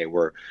word, and they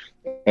were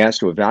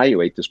asked to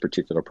evaluate this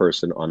particular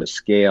person on a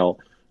scale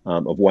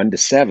of 1 to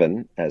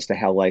 7 as to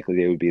how likely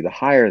they would be to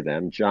hire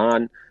them.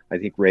 John, I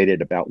think,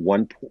 rated about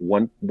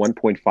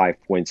 1.5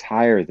 points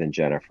higher than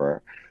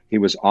Jennifer. He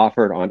was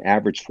offered on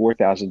average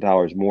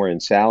 $4,000 more in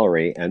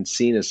salary and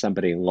seen as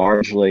somebody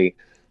largely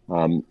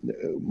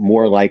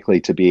more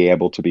likely to be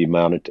able to be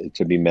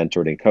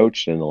mentored and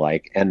coached and the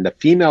like. And the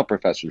female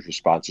professor's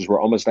responses were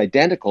almost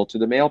identical to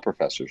the male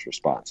professor's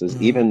responses,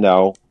 even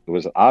though it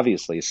was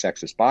obviously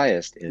sexist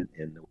biased in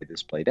the way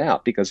this played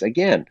out. Because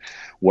again,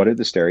 what are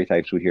the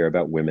stereotypes we hear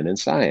about women in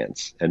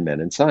science and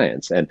men in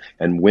science? And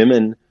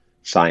women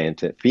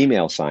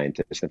female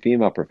scientists and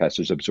female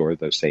professors absorb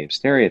those same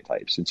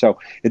stereotypes. And so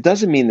it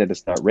doesn't mean that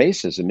it's not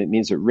racism. It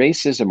means that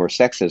racism or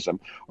sexism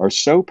are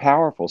so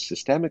powerful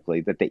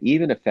systemically that they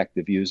even affect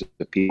the views of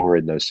the people who are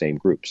in those same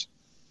groups.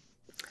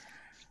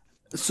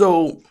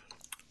 So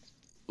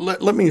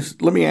let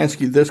me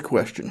ask you this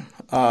question.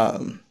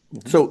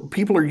 So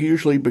people are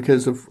usually,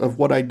 because of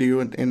what I do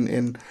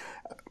and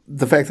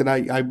the fact that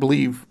I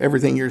believe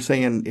everything you're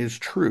saying is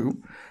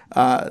true,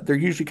 they're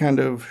usually kind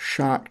of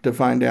shocked to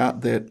find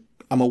out that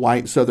I'm a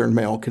white Southern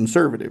male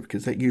conservative,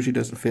 because that usually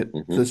doesn't fit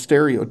the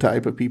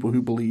stereotype of people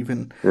who believe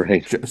in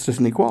justice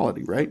and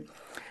equality, right?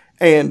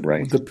 And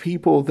the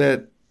people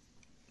that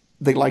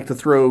they like to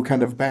throw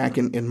kind of back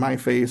in my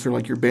face are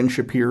like your Ben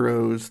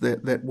Shapiro's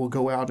that will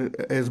go out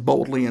as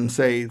boldly and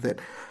say that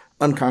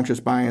unconscious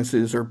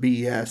biases are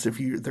BS.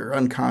 If they're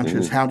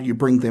unconscious, how do you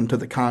bring them to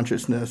the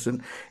consciousness?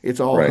 And it's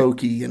all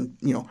hokey. And,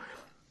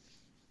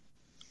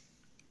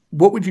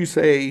 what would you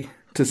say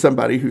to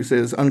somebody who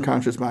says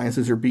unconscious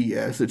biases are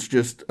BS? It's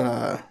just,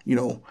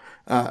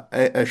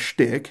 a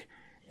shtick.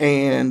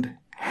 And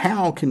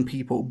how can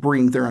people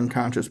bring their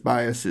unconscious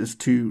biases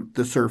to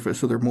the surface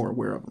so they're more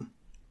aware of them?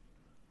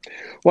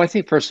 Well, I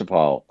think, first of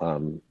all,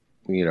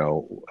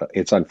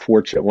 it's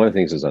unfortunate. One of the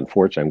things that's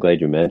unfortunate, I'm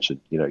glad you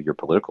mentioned, your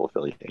political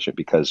affiliation,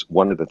 because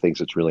one of the things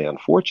that's really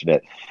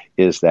unfortunate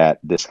is that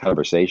this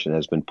conversation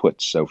has been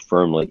put so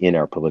firmly in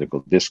our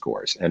political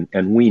discourse.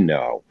 And we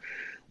know,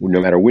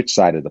 no matter which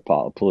side of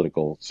the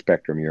political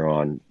spectrum you're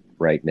on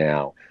right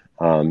now,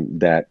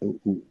 that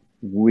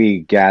we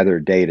gather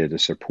data to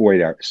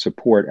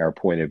support our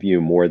point of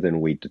view more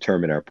than we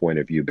determine our point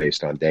of view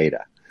based on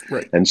data.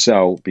 Right. And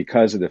so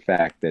because of the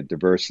fact that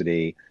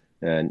diversity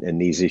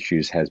and these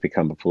issues has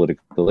become a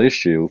political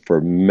issue for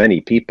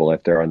many people,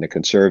 if they're on the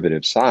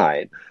conservative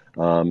side,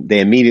 they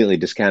immediately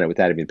discount it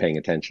without even paying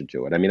attention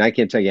to it. I mean, I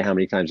can't tell you how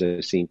many times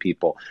I've seen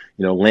people,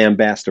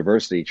 lambast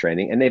diversity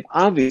training, and they've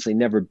obviously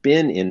never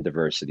been in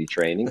diversity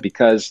training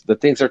because the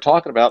things they're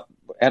talking about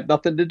have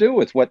nothing to do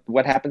with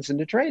what happens in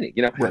the training.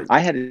 Right. I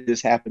had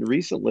this happen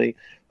recently.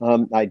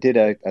 I did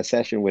a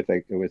session with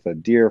a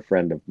dear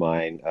friend of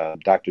mine,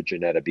 Dr.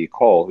 Janetta B.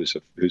 Cole,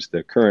 who's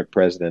the current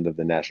president of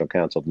the National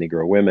Council of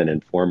Negro Women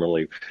and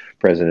formerly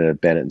president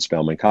of Bennett and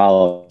Spelman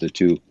College, the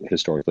two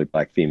historically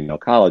black female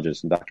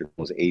colleges. And Dr. Cole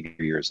was 80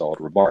 years old,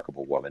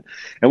 remarkable woman.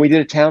 And we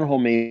did a town hall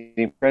meeting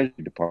in the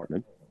Treasury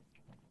Department,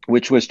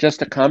 which was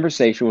just a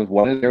conversation with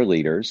one of their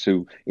leaders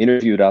who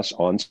interviewed us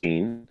on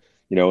scene,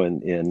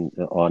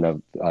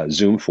 on a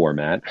Zoom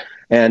format,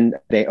 and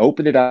they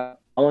opened it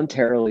up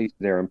voluntarily to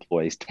their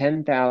employees.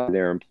 10,000 of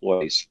their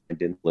employees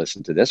didn't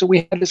listen to this. And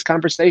we had this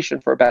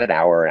conversation for about an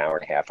hour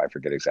and a half. I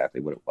forget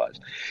exactly what it was.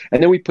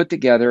 And then we put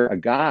together a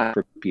guide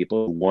for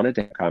people who wanted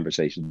to have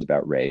conversations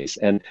about race.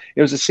 And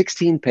it was a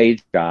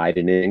 16-page guide,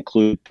 and it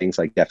included things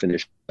like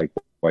definitions like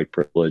white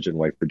privilege and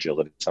white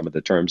fragility, some of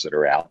the terms that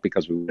are out,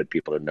 because we wanted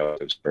people to know what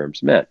those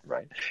terms meant,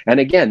 right? And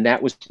again,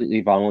 that was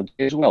completely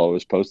voluntary as well. It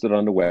was posted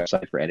on the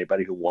website for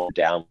anybody who wanted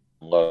to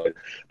download it,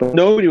 but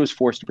nobody was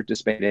forced to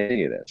participate in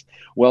any of this.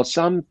 Well,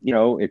 some,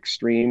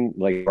 extreme,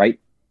 right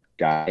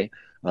guy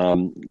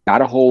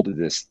got a hold of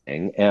this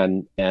thing,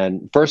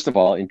 and first of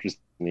all,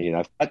 interestingly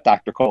enough, cut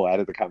Dr. Cole out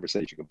of the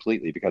conversation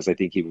completely because I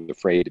think he was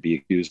afraid to be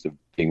accused of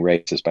being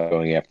racist by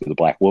going after the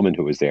black woman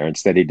who was there.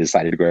 Instead, he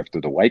decided to go after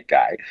the white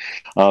guy.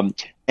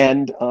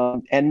 And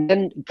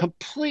then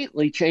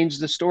completely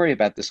changed the story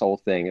about this whole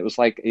thing. It was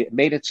like, it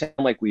made it sound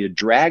like we had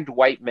dragged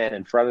white men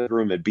in front of the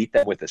room and beat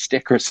them with a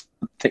stick or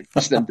something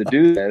for them to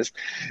do this.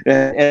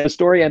 And the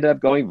story ended up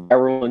going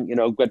viral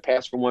and, got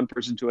passed from one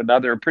person to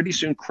another. And pretty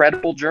soon,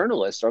 credible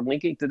journalists are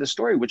linking to the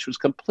story, which was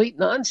complete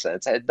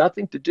nonsense. It had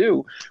nothing to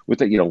do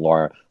with it.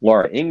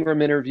 Laura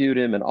Ingraham interviewed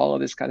him and all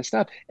of this kind of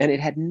stuff. And it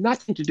had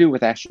nothing to do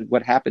with actually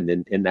what happened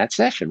in that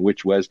session,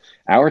 which was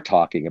our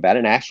talking about.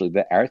 And actually,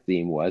 our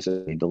theme was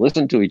we need to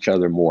listen to each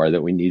other more,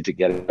 that we need to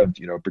get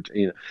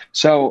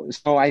so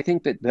I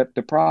think that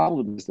the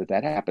problem is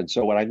that happens.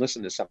 So when I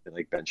listen to something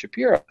like Ben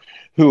Shapiro,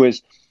 who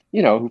is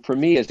who for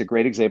me is a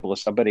great example of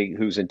somebody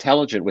who's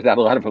intelligent without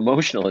a lot of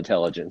emotional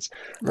intelligence,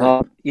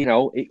 right.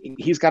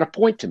 He's got a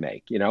point to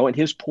make, and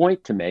his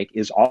point to make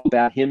is all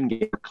about him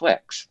getting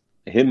clicks,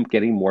 him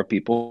getting more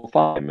people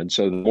follow him. And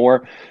so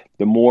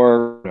the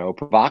more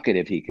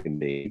provocative he can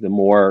be, the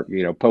more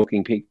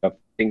poking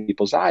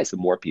people's eyes, the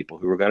more people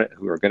who are going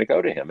to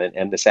go to him.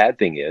 And the sad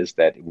thing is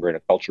that we're in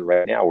a culture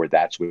right now where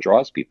that's what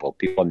draws people.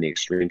 People on the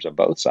extremes on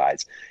both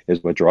sides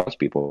is what draws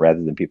people,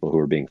 rather than people who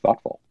are being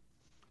thoughtful.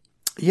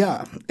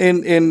 Yeah,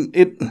 and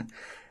it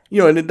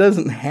and it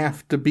doesn't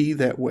have to be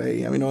that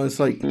way. I mean, it's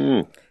like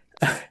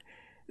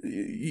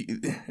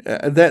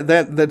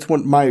that's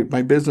what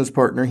my business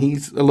partner,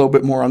 he's a little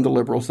bit more on the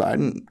liberal side,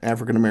 and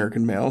African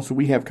American male, so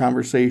we have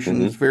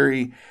conversations,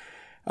 very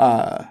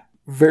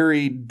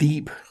very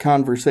deep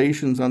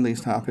conversations on these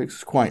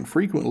topics quite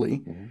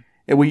frequently.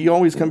 And we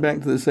always come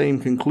back to the same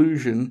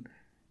conclusion,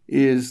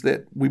 is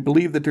that we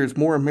believe that there's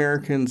more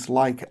Americans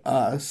like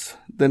us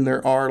than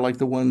there are like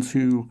the ones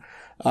who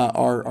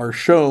are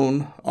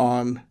shown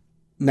on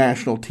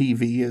national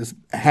TV as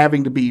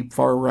having to be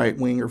far right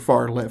wing or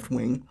far left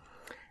wing.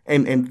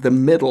 And the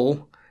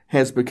middle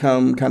has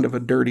become kind of a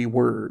dirty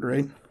word,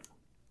 right?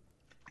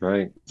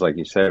 Right. It's like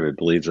you said, it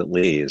bleeds, it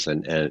leads.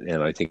 And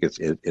I think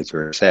it's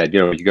very sad.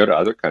 You go to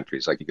other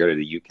countries, like you go to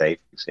the UK,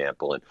 for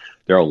example, and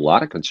there are a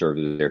lot of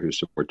conservatives there who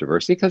support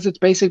diversity because it's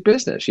basic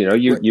business.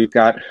 You've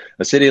got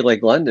a city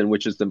like London,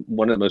 which is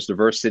one of the most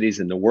diverse cities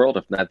in the world,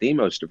 if not the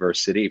most diverse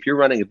city. If you're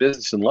running a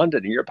business in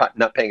London and you're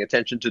not paying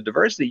attention to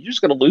diversity, you're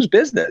just going to lose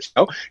business.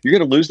 You're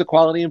going to lose the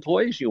quality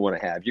employees you want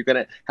to have. You're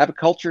going to have a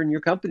culture in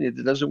your company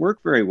that doesn't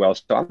work very well.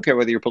 So I don't care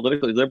whether you're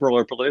politically liberal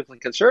or politically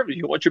conservative.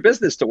 You want your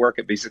business to work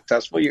and be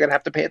successful, you're going to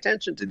have to pay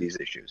attention to these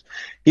issues.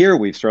 Here,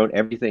 we've thrown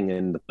everything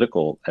in the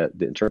political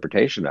the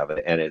interpretation of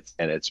it, and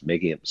it's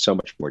making it so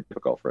much more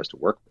difficult for us to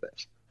work with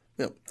this.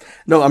 Yeah.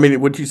 No, I mean,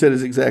 what you said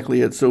is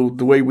exactly it. So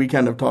the way we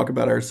kind of talk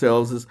about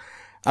ourselves is,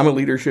 I'm a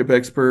leadership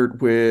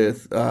expert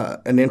with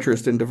an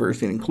interest in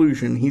diversity and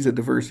inclusion. He's a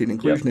diversity and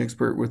inclusion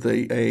expert with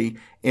a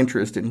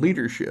interest in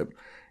leadership.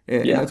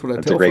 And that's what I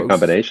tell folks. That's a great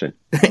combination.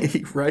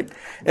 Right?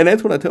 And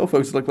that's what I tell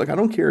folks. Like I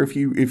don't care if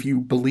you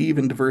believe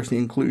in diversity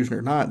and inclusion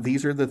or not.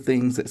 These are the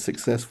things that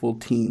successful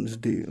teams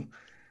do.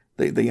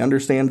 They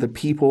understand the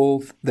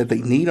people that they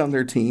need on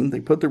their team. They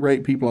put the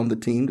right people on the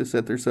team to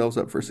set themselves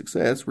up for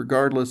success,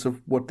 regardless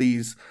of what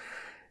these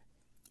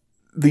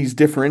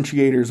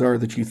differentiators are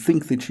that you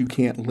think that you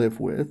can't live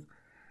with.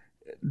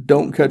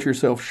 Don't cut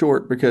yourself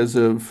short because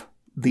of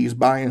these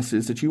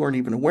biases that you aren't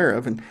even aware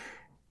of. And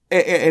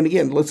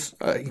again, let's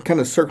kind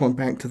of circling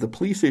back to the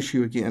police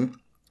issue again.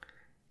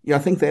 I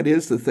think that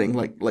is the thing.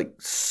 Like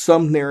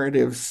some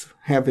narratives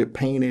have it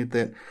painted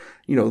that,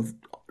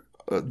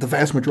 the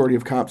vast majority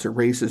of cops are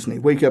racist and they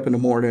wake up in the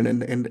morning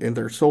and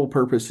their sole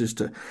purpose is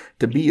to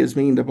be as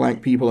mean to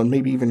black people and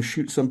maybe even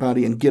shoot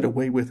somebody and get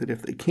away with it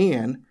if they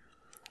can.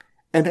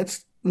 And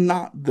that's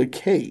not the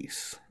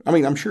case. I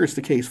mean, I'm sure it's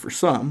the case for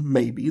some,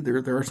 maybe.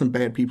 There are some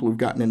bad people who've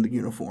gotten into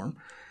uniform.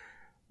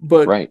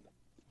 But right.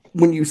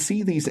 When you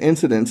see these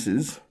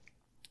incidences,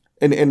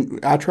 and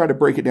I try to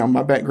break it down,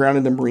 my background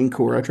in the Marine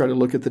Corps, I try to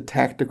look at the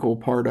tactical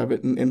part of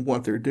it and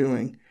what they're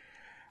doing.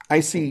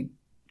 I see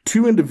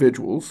two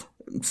individuals.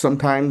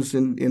 Sometimes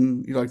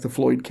in like the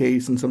Floyd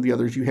case and some of the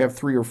others, you have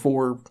 3 or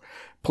 4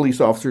 police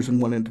officers and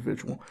one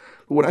individual.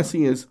 But what I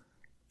see is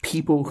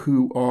people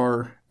who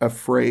are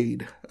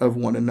afraid of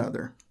one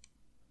another.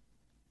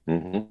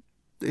 Mm-hmm.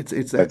 That's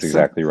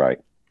exactly right.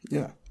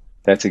 Yeah,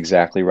 that's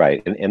exactly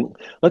right. And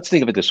let's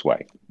think of it this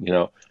way.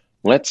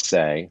 Let's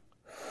say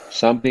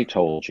somebody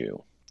told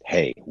you,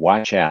 "Hey,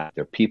 watch out!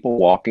 There are people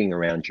walking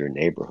around your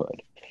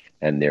neighborhood,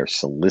 and they're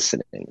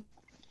soliciting."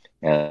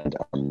 And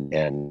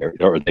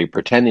they're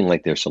pretending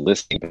like they're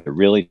soliciting, but they're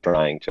really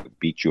trying to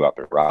beat you up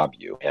and rob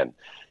you. And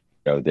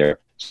they're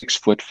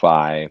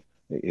 6'5".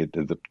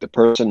 The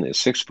person is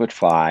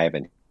 6'5",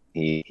 and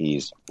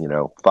he's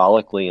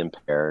follically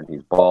impaired.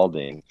 He's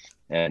balding,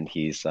 and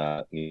he's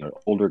an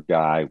older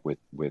guy with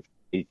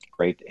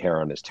great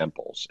hair on his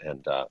temples,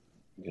 and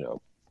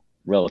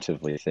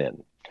relatively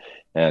thin.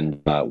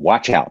 And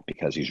watch out,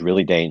 because he's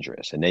really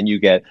dangerous. And then you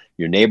get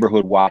your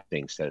neighborhood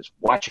watching says,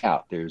 "Watch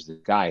out! There's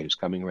this guy who's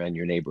coming around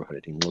your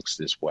neighborhood, and he looks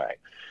this way."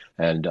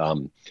 And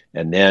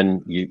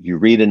then you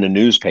read in the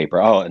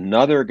newspaper, "Oh,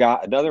 another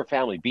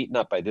family beaten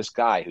up by this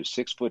guy who's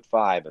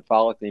 6'5" and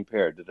follically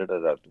impaired,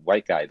 the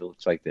white guy that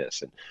looks like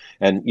this."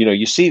 And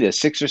you see this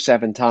 6 or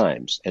 7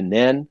 times, and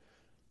then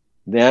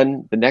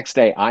the next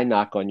day I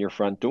knock on your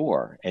front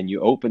door and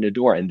you open the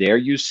door, and there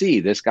you see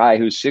this guy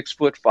who's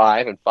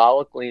 6'5" and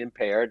follically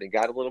impaired and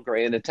got a little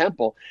gray in the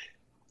temple.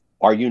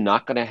 Are you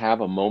not going to have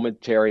a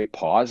momentary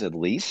pause at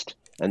least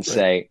and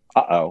say,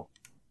 "Uh-oh"?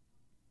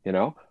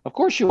 Of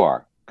course you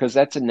are, because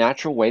that's a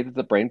natural way that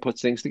the brain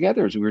puts things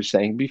together, as we were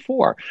saying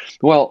before.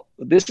 Well,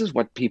 this is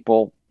what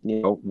people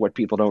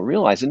don't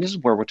realize. And this is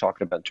where we're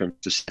talking about in terms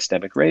of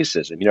systemic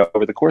racism.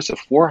 Over the course of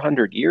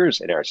 400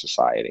 years in our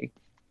society,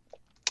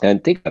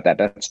 and think about that,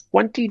 that's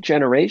 20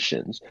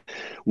 generations,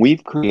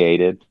 we've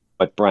created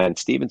what Brian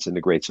Stevenson,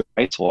 the great civil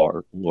rights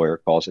lawyer,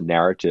 calls a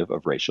narrative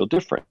of racial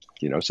difference.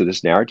 So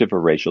this narrative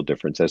of racial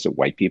difference says that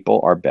white people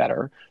are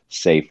better,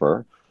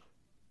 safer,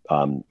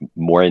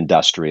 more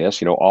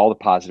industrious, all the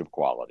positive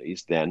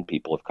qualities than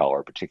people of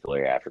color,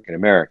 particularly African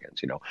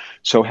Americans.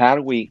 So how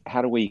do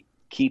we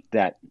keep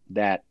that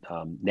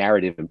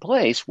narrative in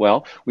place?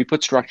 Well, we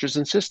put structures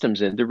and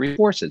systems in to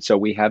reinforce it. So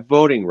we have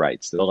voting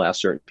rights that allow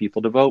certain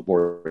people to vote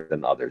more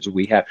than others.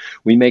 We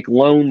make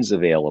loans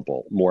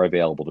more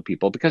available to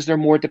people because they're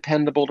more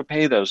dependable to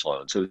pay those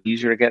loans. So it's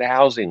easier to get a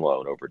housing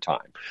loan over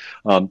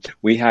time.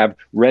 We have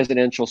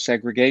residential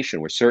segregation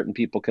where certain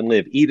people can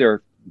live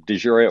either de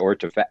jure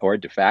or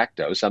de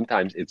facto.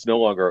 Sometimes it's no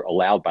longer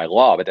allowed by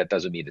law, but that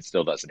doesn't mean it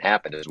still doesn't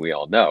happen, as we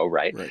all know,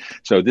 right?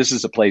 So this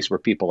is a place where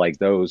people like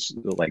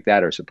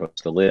that are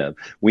supposed to live.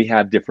 We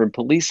have different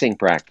policing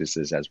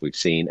practices, as we've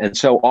seen. And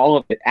so all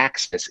of it,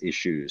 access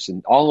issues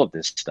and all of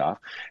this stuff.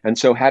 And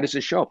so how does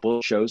it show up? Well,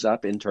 it shows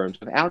up in terms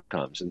of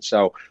outcomes. And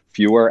so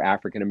fewer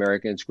African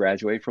Americans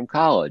graduate from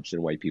college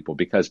than white people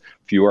because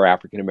fewer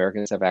African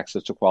Americans have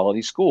access to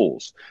quality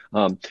schools.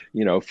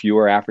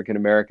 Fewer African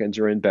Americans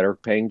are in better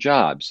paying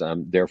jobs.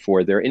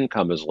 Therefore, their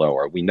income is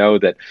lower. We know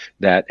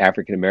that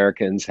African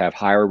Americans have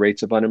higher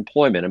rates of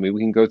unemployment. I mean,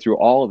 we can go through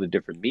all of the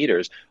different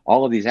meters.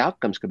 All of these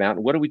outcomes come out.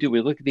 And what do?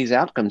 We look at these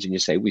outcomes and you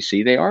say, we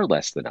see they are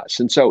less than us.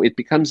 And so it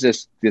becomes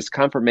this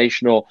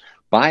conformational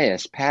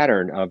bias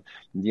pattern of,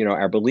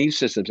 our belief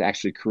systems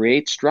actually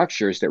create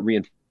structures that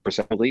reinforce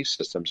our belief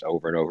systems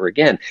over and over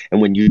again.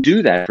 And when you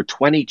do that for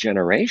 20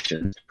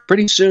 generations,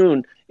 pretty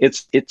soon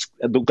it's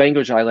the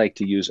language I like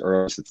to use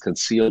earlier is it's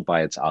concealed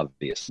by its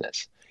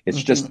obviousness.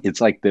 It's just,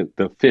 it's like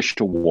the fish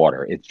to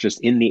water. It's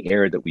just in the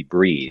air that we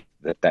breathe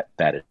that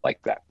is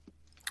like that.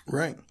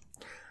 Right.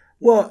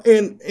 Well,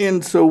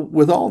 and so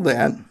with all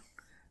that,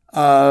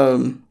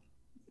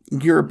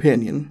 your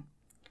opinion,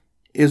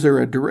 is there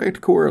a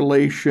direct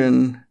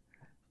correlation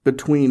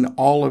between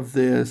all of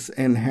this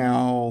and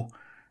how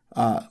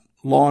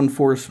law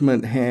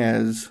enforcement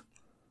has,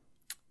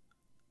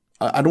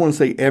 I don't want to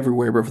say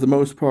everywhere, but for the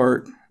most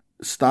part,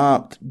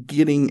 stopped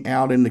getting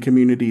out in the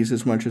communities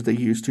as much as they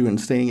used to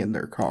and staying in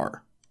their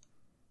car?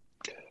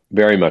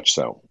 Very much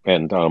so.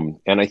 And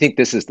I think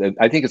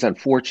I think it's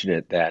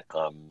unfortunate that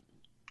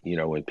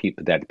when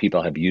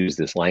people have used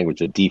this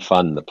language of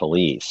defund the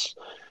police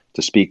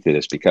to speak to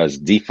this, because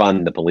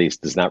defund the police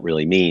does not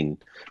really mean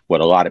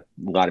what a lot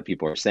of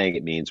people are saying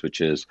it means,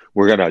 which is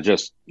we're going to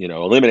just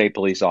eliminate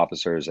police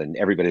officers and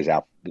everybody's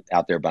out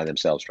there by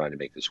themselves trying to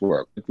make this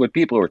work. What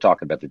people who are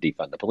talking about the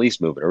defund the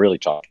police movement are really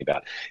talking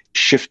about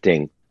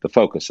shifting the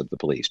focus of the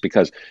police,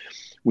 because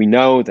we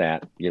know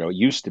that it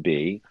used to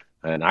be.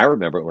 And I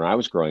remember when I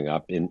was growing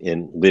up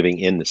in living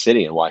in the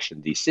city in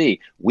Washington, D.C.,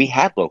 we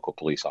had local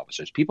police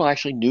officers. People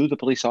actually knew the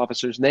police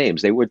officers'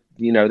 names. They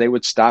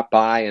would stop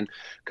by and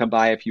come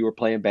by if you were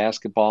playing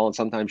basketball and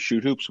sometimes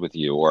shoot hoops with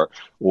you or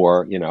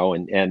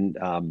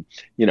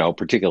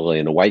particularly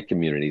in the white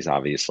communities,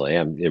 obviously.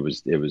 It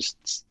was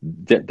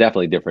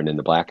definitely different in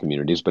the black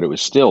communities, but it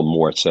was still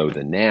more so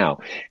than now.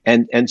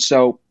 And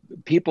so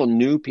people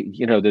knew,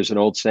 there's an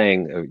old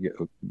saying,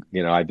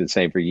 I've been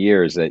saying for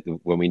years that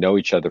when we know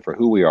each other for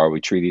who we are, we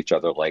treat each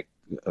other like,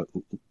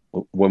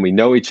 when we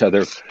know each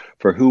other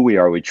for who we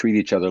are, we treat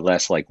each other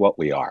less like what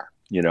we are,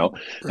 Right.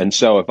 And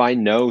so if I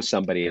know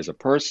somebody as a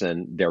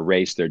person, their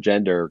race, their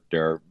gender,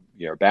 their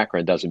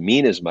background doesn't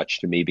mean as much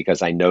to me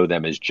because I know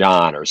them as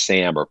John or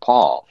Sam or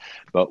Paul.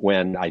 But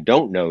when I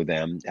don't know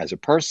them as a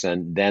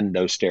person, then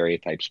those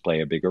stereotypes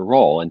play a bigger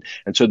role. And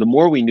so the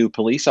more we knew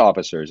police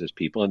officers as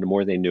people and the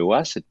more they knew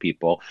us as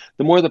people,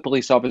 the more the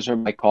police officer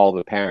might call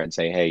the parent and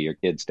say, hey, your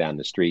kid's down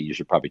the street, you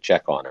should probably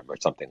check on him or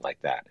something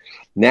like that.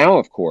 Now,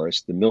 of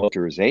course, the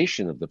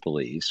militarization of the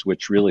police,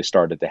 which really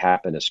started to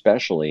happen,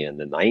 especially in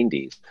the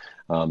 90s,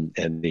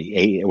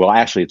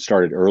 it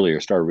started earlier,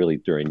 started really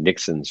during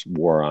Nixon's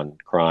war on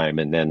crime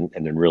and then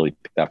really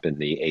picked up in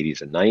the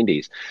 80s and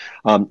 90s,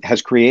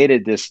 has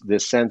created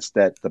this sense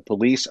that the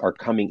police are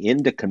coming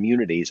into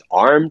communities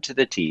armed to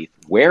the teeth,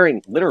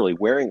 literally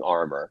wearing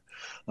armor,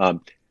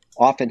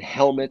 often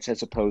helmets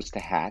as opposed to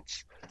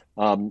hats.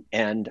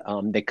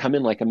 They come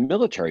in like a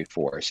military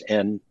force.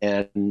 And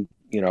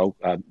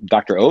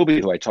Dr.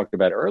 Obi, who I talked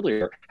about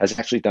earlier, has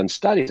actually done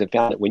studies and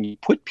found that when you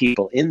put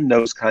people in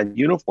those kind of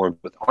uniforms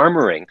with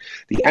armoring,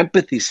 the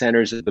empathy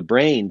centers of the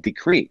brain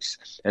decrease.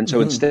 And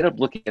so instead of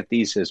looking at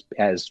these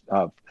as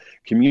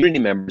community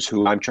members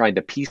who I'm trying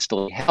to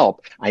peacefully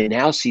help, I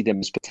now see them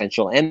as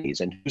potential enemies.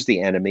 And who's the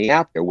enemy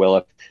out there? Well,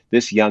 if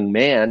this young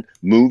man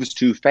moves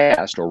too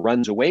fast or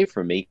runs away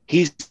from me,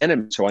 he's the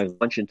enemy. So I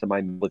launch into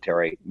my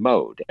military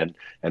mode.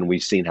 And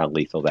we've seen how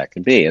lethal that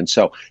can be. And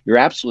so you're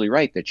absolutely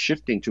right that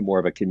shifting to more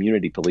of a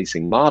community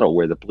policing model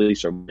where the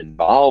police are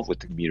involved with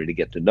the community,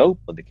 get to know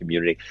the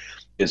community,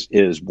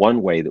 is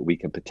one way that we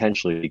can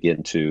potentially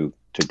begin to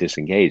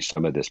disengage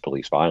some of this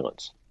police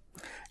violence.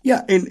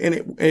 Yeah, and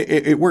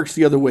it works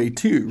the other way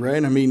too,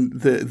 right? I mean,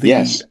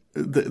 Yes.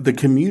 The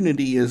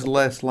community is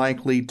less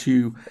likely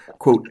to,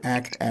 quote,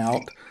 act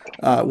out,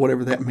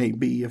 whatever that may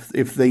be,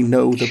 if they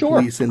know the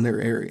police in their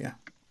area.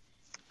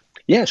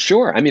 Yeah,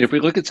 sure. I mean, if we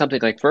look at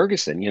something like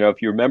Ferguson,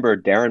 if you remember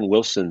Darren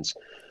Wilson's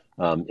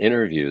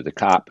interview, the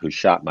cop who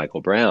shot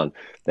Michael Brown,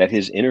 that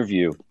his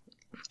interview,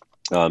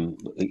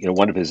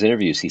 one of his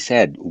interviews, he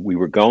said, we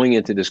were going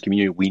into this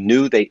community. We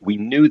knew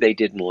they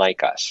didn't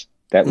like us.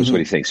 That was what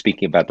he's saying,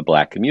 speaking about the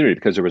black community,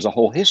 because there was a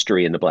whole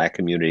history in the black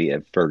community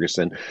at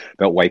Ferguson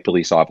about white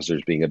police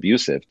officers being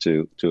abusive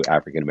to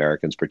African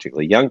Americans,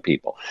 particularly young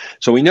people.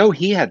 So we know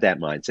he had that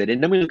mindset.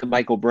 And then we look at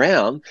Michael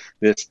Brown,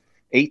 this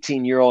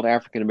 18-year-old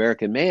African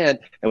American man,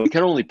 and we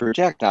can only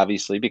project,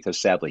 obviously, because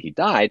sadly he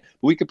died,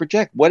 but we could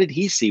project, what did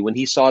he see when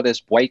he saw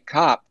this white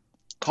cop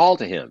call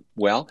to him?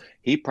 Well,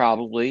 he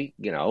probably,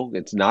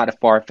 it's not a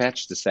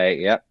far-fetched to say,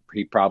 yep,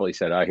 he probably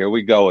said, oh, here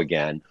we go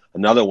again,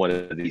 another one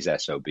of these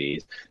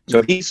SOBs.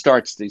 So he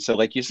so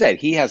like you said,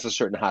 he has a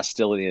certain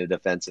hostility and a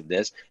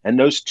defensiveness, and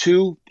those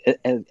two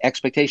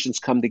expectations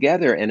come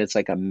together, and it's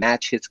like a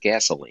match hits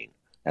gasoline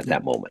at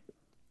that moment.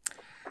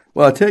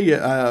 Well, I'll tell you,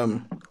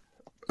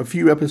 a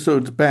few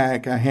episodes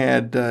back, I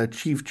had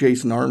Chief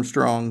Jason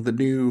Armstrong, the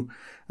new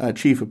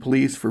chief of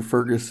police for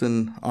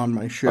Ferguson, on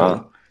my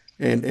show.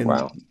 And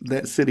wow.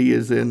 That city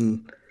is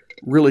in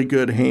really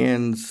good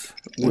hands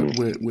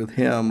with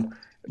him,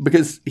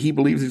 because he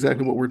believes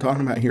exactly what we're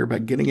talking about here,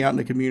 about getting out in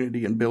the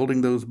community and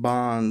building those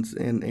bonds.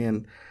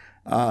 And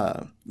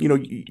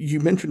you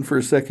mentioned for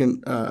a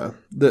second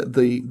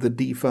the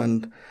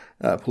defund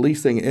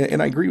police thing,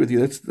 and I agree with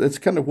you. That's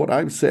kind of what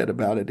I've said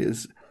about it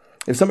is,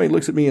 if somebody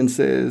looks at me and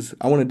says,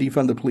 I want to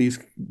defund the police,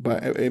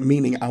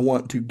 meaning I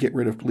want to get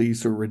rid of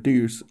police or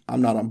reduce,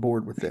 I'm not on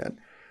board with that.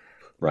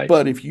 Right.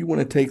 But if you want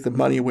to take the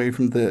money away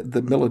from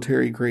the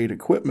military-grade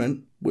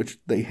equipment, which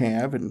they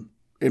have, and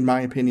in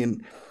my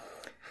opinion,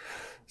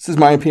 this is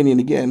my opinion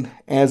again,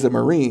 as a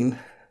Marine,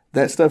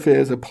 that stuff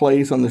has a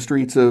place on the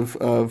streets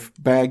of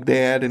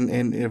Baghdad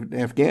and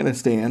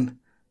Afghanistan,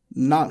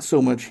 not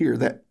so much here.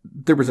 That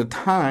there was a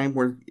time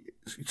where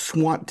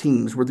SWAT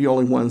teams were the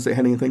only ones that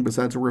had anything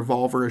besides a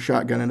revolver, a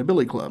shotgun, and a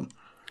billy club.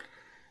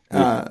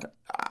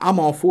 I'm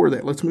all for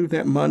that. Let's move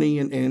that money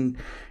and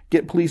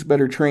get police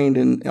better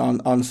trained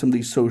on some of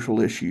these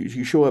social issues.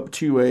 You show up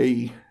to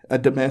a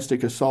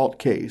domestic assault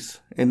case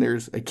and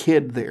there's a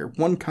kid there.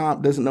 One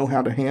cop doesn't know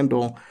how to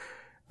handle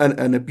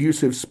an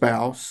abusive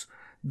spouse.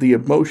 the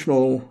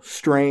emotional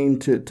strain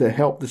to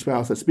help the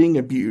spouse that's being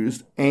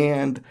abused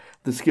and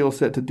the skill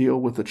set to deal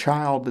with the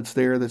child that's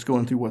there that's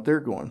going through what they're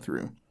going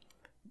through.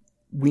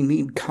 We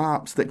need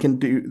cops that can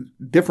do,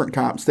 different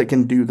cops that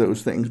can do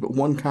those things, but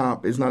one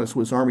cop is not a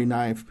Swiss Army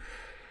knife.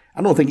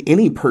 I don't think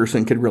any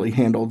person could really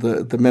handle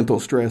the mental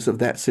stress of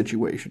that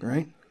situation,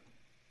 right?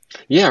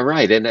 Yeah,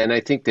 right. And I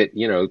think that,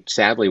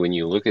 sadly, when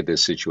you look at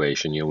this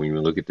situation, when you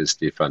look at this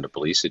defund the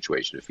police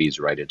situation, it feeds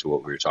right into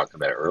what we were talking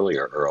about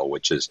earlier, Earl,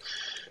 which is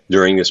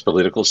during this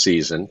political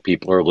season,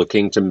 people are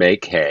looking to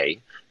make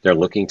hay. They're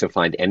looking to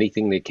find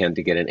anything they can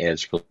to get an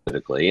edge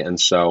politically. And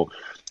so,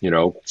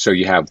 so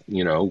you have,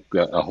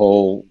 a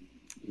whole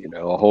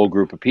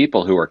group of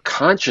people who are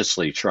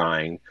consciously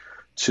trying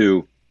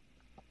to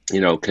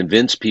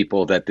convince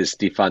people that this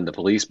defund the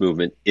police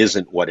movement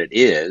isn't what it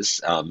is,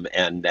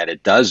 and that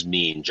it does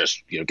mean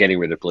just, getting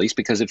rid of police,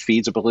 because it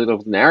feeds a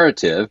political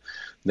narrative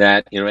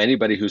that,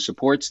 anybody who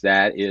supports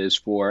that is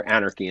for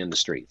anarchy in the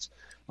streets.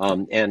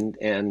 And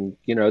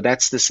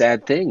that's the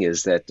sad thing,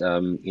 is that,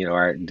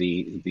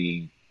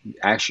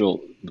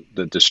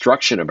 the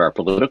destruction of our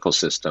political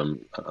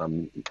system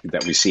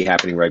that we see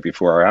happening right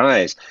before our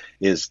eyes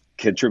is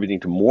contributing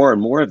to more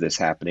and more of this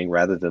happening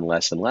rather than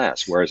less and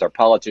less. Whereas our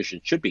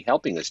politicians should be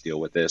helping us deal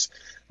with this,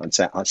 and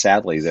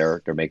sadly,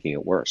 they're making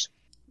it worse.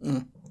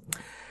 Mm.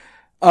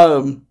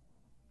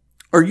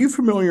 Are you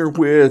familiar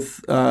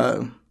with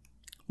a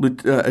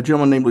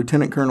gentleman named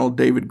Lieutenant Colonel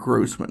David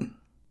Grossman?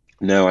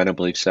 No, I don't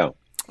believe so.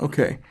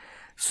 Okay.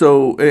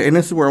 So, and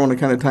this is where I want to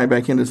kind of tie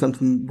back into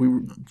something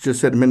we just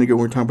said a minute ago.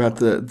 We were talking about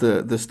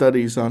the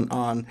studies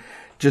on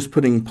just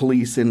putting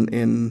police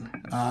in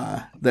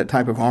that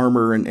type of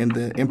armor and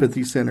the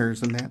empathy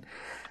centers and that.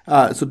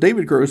 So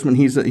David Grossman,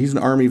 he's an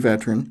Army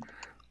veteran.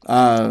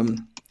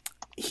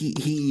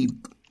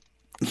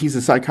 He's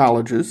a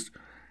psychologist,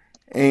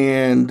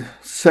 and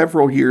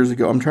several years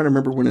ago, I'm trying to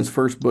remember when his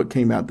first book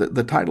came out.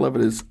 The title of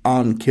it is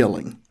On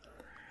Killing,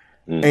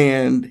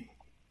 and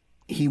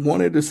he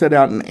wanted to set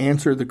out and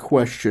answer the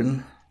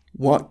question,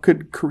 what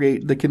could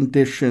create the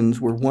conditions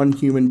where one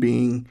human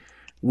being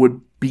would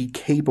be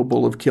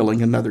capable of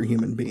killing another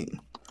human being?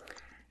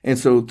 And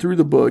so through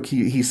the book,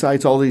 he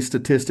cites all these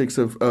statistics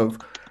of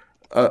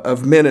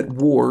men at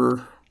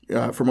war,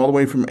 from all the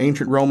way from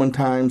ancient Roman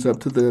times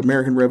up to the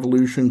American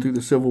Revolution, through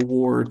the Civil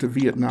War to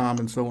Vietnam,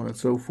 and so on and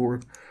so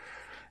forth,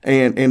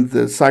 and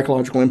the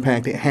psychological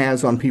impact it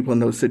has on people in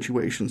those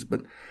situations.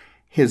 But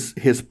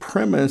his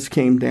premise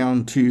came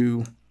down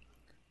to,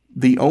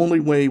 the only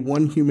way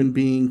one human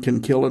being can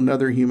kill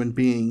another human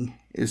being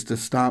is to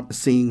stop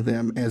seeing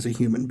them as a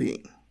human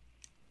being.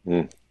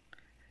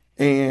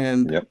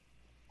 And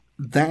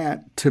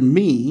that, to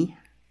me,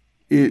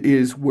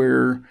 is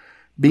where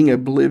being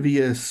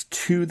oblivious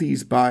to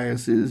these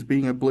biases,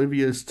 being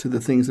oblivious to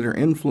the things that are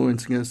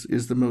influencing us,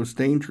 is the most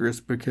dangerous,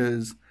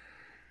 because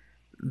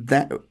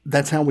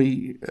that's how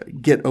we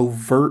get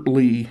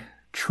overtly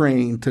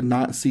trained to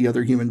not see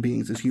other human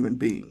beings as human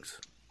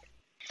beings.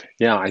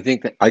 Yeah, I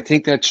think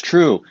that's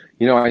true.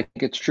 I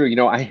think it's true.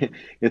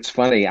 It's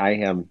funny. I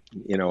am,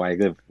 I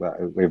live,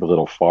 we have a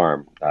little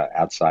farm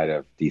outside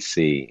of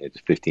DC. It's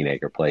a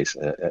 15-acre place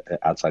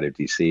outside of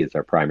DC. It's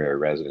our primary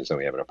residence, and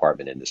we have an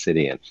apartment in the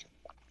city. And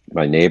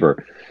my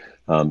neighbor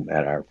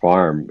at our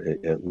farm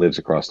it lives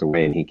across the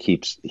way, and he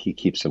keeps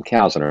some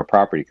cows on our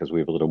property because we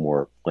have a little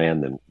more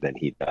land than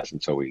he does,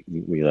 and so we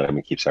let him.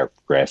 He keeps our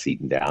grass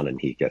eaten down,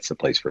 and he gets a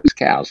place for his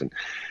cows.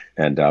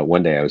 And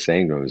one day I was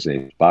saying to him, his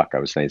name's Buck. I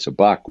was saying, so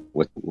Buck,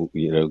 what are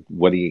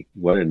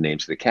the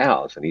names of the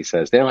cows? And he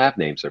says, they don't have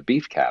names. They're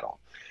beef cattle.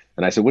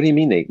 And I said, what do you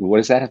mean? What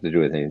does that have to do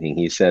with anything?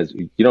 He says,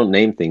 you don't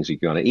name things you're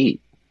going to eat.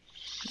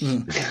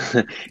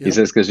 He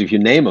says, because if you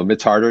name them,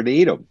 it's harder to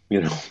eat them,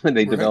 and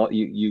they develop,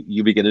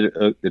 you begin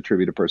to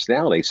attribute a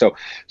personality. So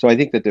I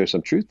think that there's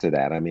some truth to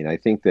that. I mean, I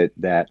think that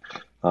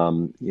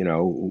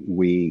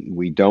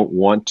we don't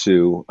want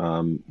to,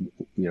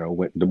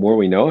 the more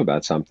we know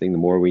about something, the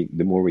more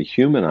we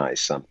humanize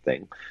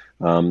something,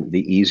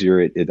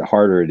 the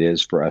harder it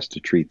is for us to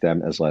treat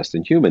them as less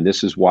than human.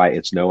 This is why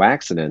it's no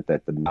accident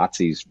that the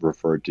Nazis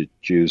referred to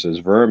Jews as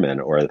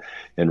vermin, or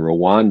in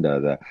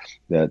Rwanda,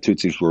 the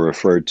Tutsis were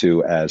referred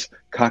to as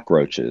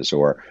cockroaches,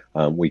 or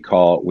we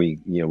call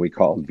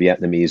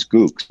Vietnamese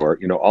gooks, or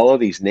all of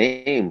these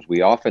names.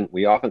 We often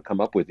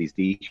come up with these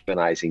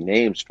dehumanizing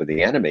names for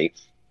the enemy.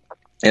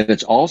 And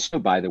it's also,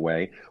 by the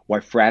way, why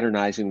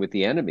fraternizing with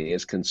the enemy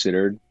is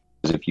considered.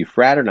 If you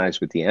fraternize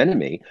with the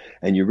enemy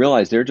and you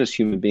realize they're just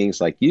human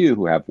beings like you,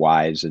 who have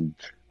wives and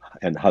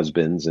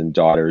husbands and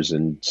daughters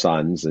and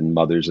sons and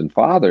mothers and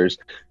fathers,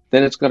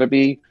 then it's going to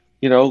be,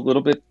 a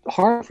little bit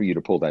hard for you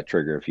to pull that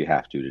trigger if you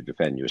have to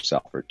defend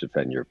yourself or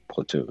defend your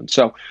platoon.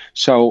 So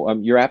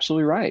you're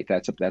absolutely right.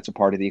 That's a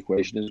part of the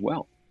equation as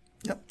well.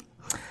 Yep.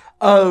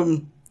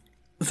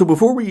 So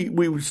before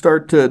we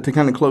start to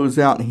kind of close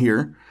out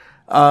here,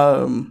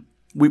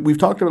 we've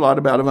talked a lot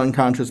about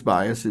unconscious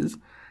biases.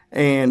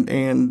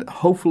 And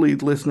hopefully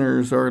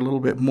listeners are a little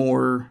bit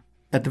more,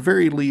 at the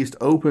very least,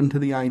 open to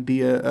the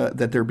idea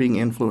that they're being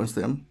influenced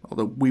them,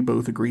 although we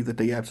both agree that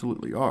they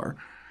absolutely are.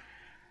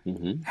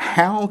 Hmm.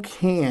 How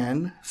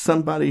can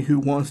somebody who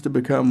wants to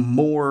become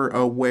more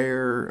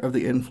aware of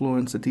the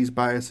influence that these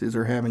biases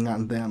are having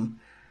on them,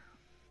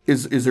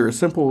 is there a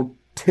simple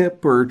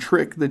tip or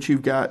trick that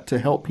you've got to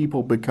help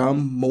people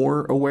become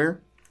more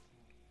aware?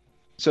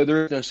 So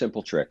there is no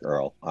simple trick,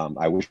 Earl.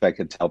 I wish I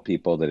could tell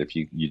people that if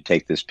you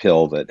take this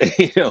pill that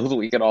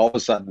we can all of a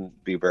sudden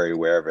be very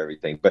aware of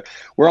everything. But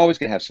we're always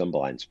going to have some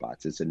blind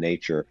spots. It's the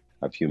nature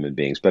of human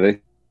beings. But I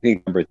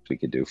think a number of things we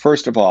could do.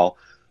 First of all,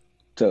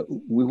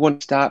 we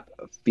want to stop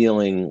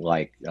feeling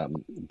like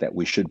that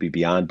we should be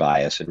beyond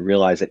bias and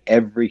realize that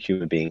every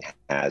human being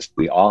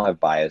we all have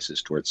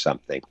biases towards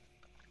something.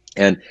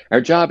 And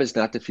our job is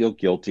not to feel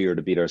guilty or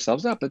to beat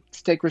ourselves up, but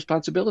to take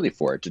responsibility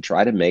for it, to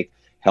try to make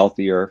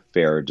healthier,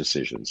 fairer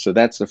decisions. So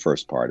that's the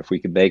first part. If we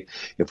could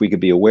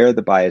be aware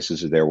the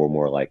biases are there, we're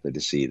more likely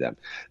to see them.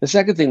 The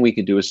second thing we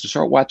can do is to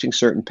start watching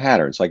certain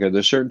patterns. Like, are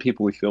there certain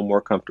people we feel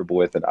more comfortable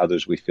with and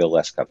others we feel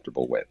less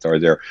comfortable with? Are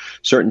there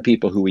certain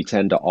people who we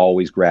tend to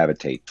always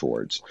gravitate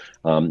towards,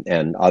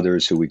 and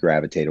others who we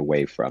gravitate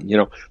away from?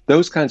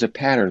 Those kinds of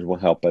patterns will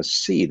help us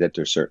see that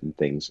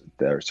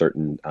there are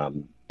certain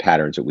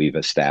patterns that we've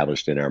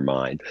established in our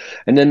mind.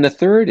 And then the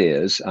third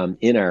is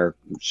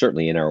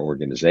certainly in our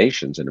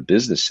organizations in a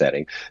business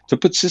setting, to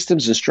put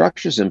systems and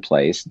structures in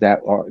place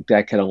that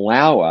can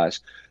allow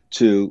us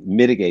to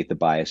mitigate the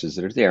biases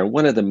that are there. And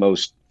one of the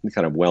most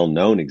kind of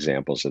well-known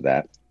examples of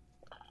that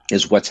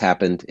is what's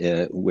happened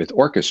with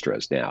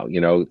orchestras now.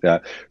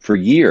 For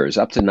years,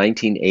 up to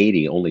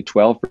 1980, only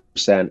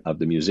 12% of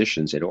the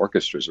musicians in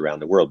orchestras around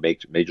the world,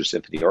 major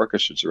symphony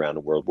orchestras around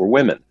the world, were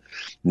women.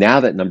 Now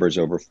that number is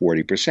over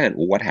 40%.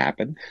 Well, what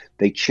happened?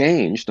 They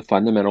changed the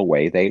fundamental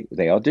way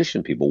they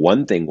audition people.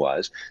 One thing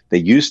was they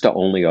used to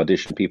only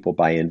audition people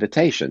by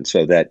invitation,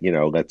 so that,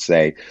 let's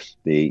say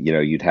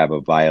you'd have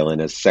a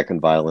violinist, second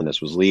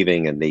violinist was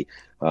leaving, and the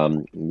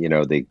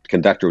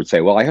conductor would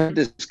say, well, I heard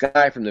this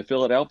guy from the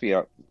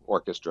Philadelphia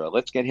orchestra,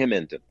 let's get him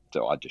in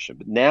to audition.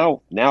 But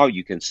now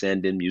you can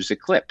send in music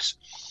clips.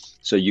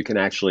 So you can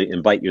actually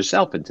invite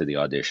yourself into the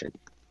audition.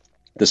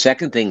 The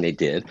second thing they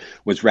did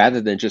was, rather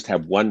than just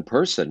have one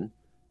person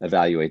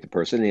evaluate the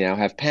person, they now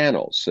have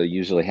panels. So you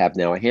usually have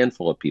now a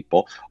handful of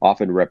people,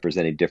 often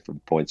representing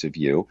different points of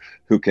view,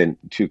 who can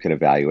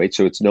evaluate.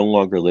 So it's no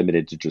longer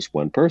limited to just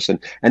one person.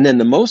 And then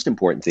the most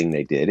important thing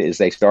they did is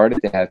they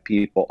started to have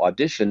people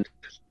audition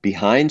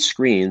behind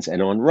screens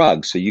and on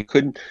rugs. So you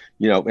couldn't,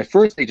 at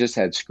first they just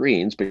had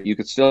screens, but you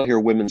could still hear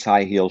women's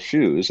high heel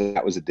shoes, and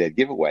that was a dead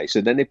giveaway. So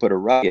then they put a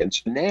rug in.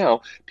 So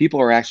now people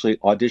are actually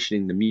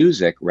auditioning the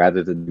music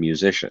rather than the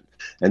musician.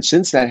 And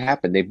since that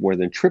happened, they've more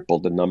than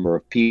tripled the number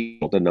of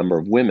people, the number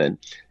of women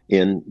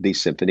in these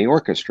symphony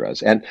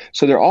orchestras. And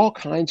so there are all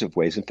kinds of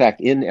ways. In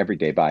fact, in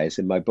Everyday Bias,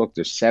 in my book,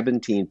 there's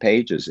 17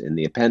 pages in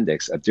the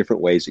appendix of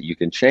different ways that you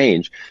can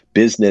change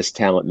business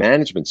talent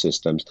management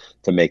systems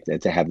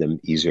to have them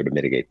easier to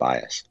mitigate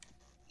bias.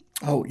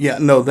 Oh, yeah.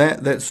 No,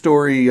 that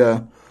story,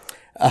 the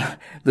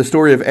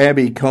story of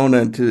Abby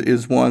Conant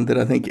is one that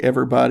I think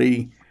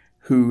everybody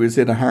who is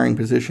in a hiring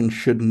position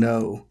should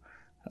know.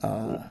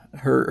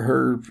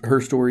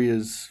 Her story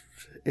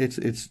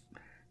it's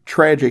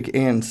tragic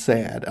and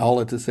sad all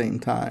at the same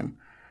time.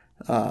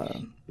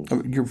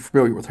 You're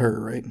familiar with her,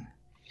 right?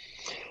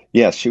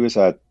 Yes, she was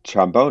a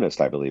trombonist,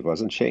 I believe,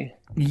 wasn't she?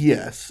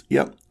 Yes.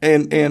 Yep.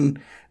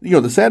 And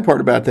the sad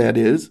part about that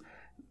is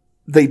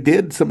they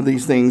did some of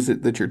these things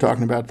that you're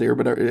talking about there,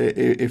 but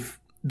if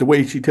the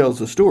way she tells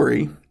the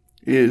story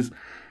is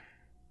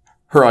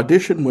her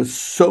audition was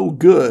so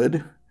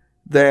good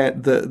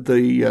that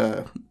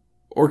the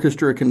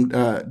orchestra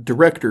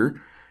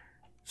director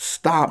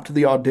stopped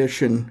the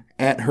audition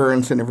at her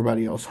and sent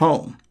everybody else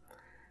home.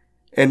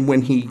 And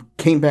when he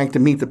came back to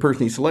meet the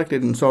person he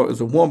selected and saw it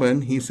was a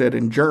woman, he said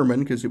in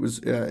German, because it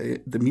was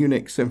the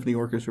Munich Symphony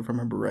Orchestra, if I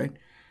remember right.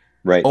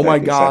 Right. Oh my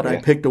God,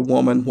 I picked a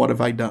woman. What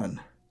have I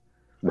done?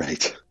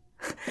 Right.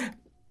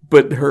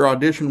 But her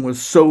audition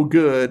was so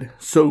good,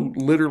 so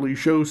literally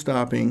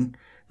show-stopping,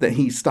 that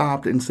he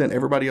stopped and sent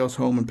everybody else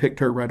home and picked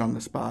her right on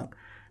the spot.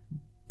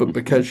 But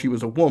because she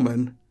was a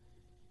woman,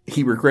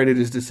 he regretted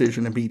his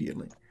decision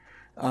immediately.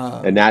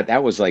 And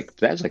that was like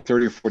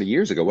 30 or 40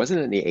 years ago, wasn't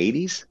it? In the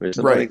 80s or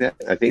something like that?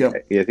 I think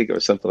it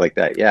was something like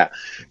that.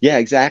 Yeah,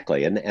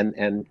 exactly. And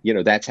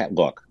that's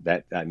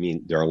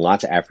there are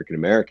lots of African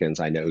Americans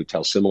I know who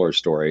tell similar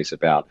stories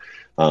about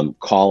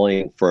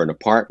calling for an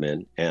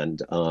apartment,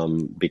 and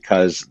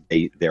because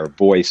their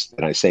voice,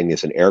 and I'm saying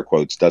this in air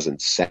quotes,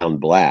 doesn't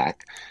sound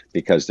black,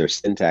 because their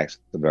syntax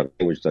of their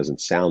language doesn't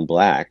sound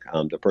black.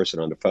 The person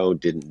on the phone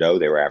didn't know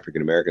they were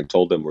African American,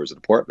 told them there was an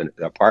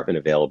apartment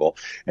available,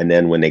 and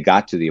then when they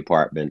got to the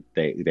apartment,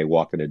 they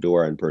walk in the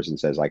door and the person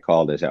says, "I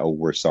called." They say, "Oh,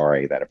 we're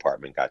sorry, that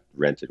apartment got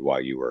rented while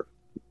you were,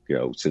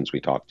 since we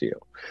talked to you."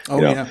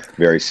 Yeah.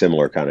 Very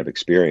similar kind of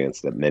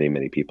experience that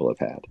many people have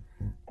had.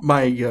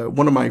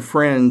 One of my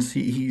friends,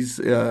 he's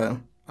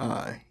in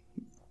a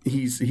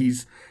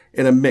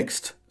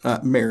mixed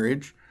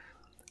marriage.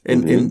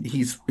 And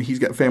he's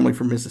got family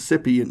from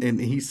Mississippi,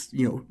 and he's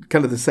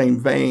kind of the same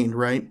vein,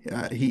 right?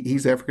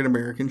 He's African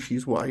American,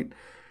 she's white,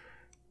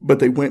 but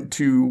they went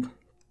to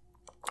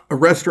a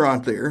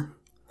restaurant there,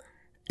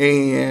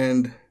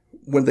 and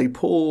when they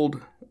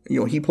pulled,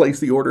 he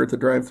placed the order at the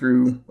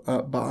drive-through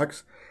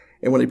box,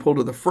 and when they pulled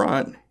to the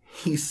front,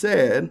 he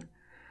said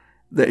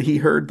that he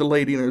heard the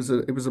lady, and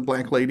it was a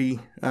black lady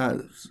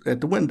at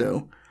the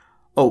window.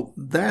 Oh,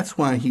 that's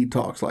why he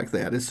talks like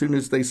that. As soon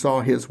as they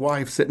saw his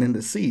wife sitting in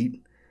the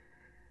seat,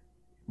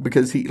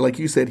 because he, like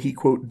you said, he,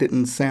 quote,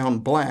 didn't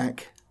sound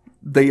black,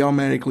 they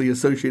automatically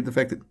associate the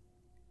fact that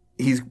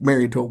he's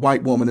married to a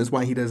white woman is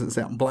why he doesn't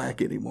sound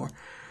black anymore.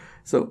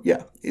 So,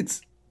 yeah,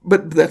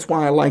 but that's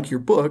why I like your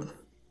book.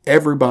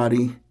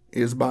 Everybody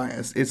is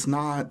biased. It's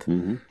not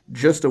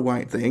just a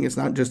white thing. It's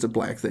not just a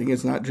black thing.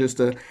 It's not just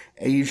a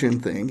Asian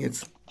thing.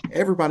 It's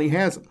everybody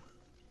has it.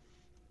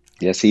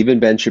 Yes, even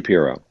Ben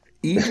Shapiro.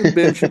 Even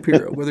Ben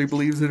Shapiro, whether he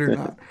believes it or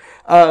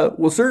not.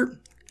 Well, sir,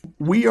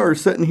 we are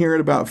sitting here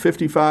at about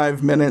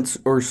 55 minutes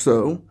or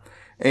so,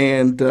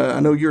 and I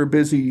know you're a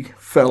busy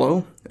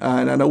fellow,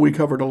 and I know we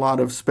covered a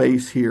lot of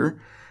space here.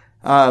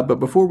 But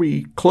before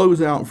we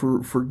close out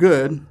for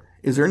good,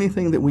 is there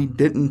anything that we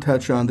didn't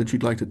touch on that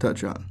you'd like to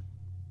touch on?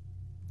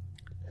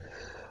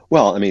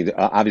 Well, I mean,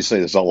 obviously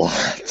there's a lot.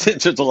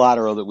 There's a lot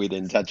of that we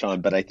didn't touch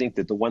on, but I think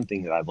that the one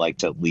thing that I'd like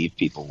to leave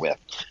people with,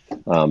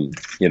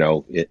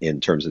 in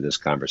terms of this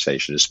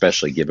conversation,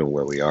 especially given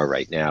where we are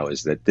right now,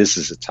 is that this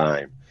is a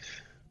time.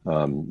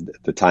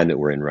 The time that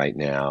we're in right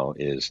now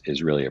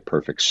is really a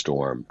perfect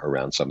storm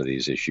around some of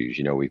these issues.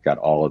 We've got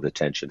all of the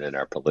tension in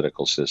our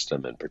political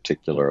system, and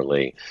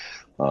particularly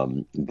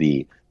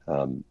the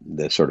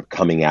sort of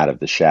coming out of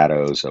the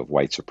shadows of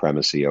white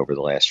supremacy over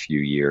the last few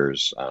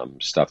years,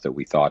 stuff that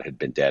we thought had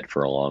been dead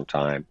for a long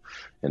time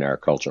in our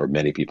culture, or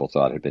many people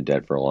thought had been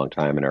dead for a long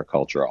time in our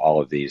culture.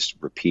 All of these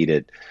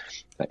repeated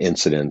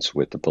incidents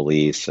with the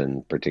police,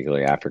 and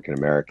particularly African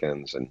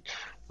Americans,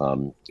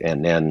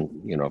 and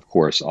then, of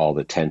course, all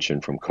the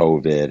tension from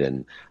COVID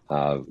and,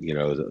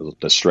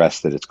 the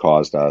stress that it's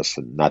caused us,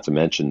 and not to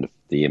mention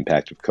the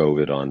impact of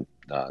COVID on,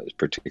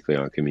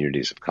 particularly on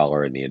communities of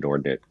color, and the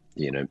inordinate,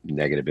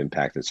 negative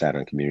impact it's had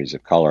on communities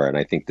of color. And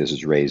I think this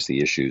has raised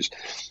the issues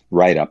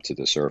right up to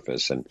the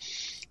surface. And,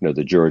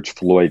 the George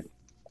Floyd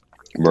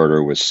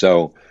murder was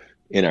so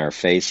in our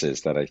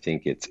faces that I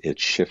think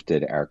it's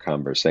shifted our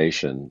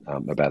conversation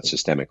about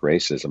systemic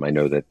racism. I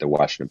know that the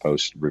Washington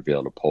Post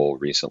revealed a poll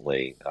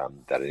recently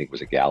that I think was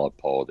a Gallup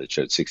poll that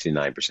showed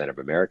 69% of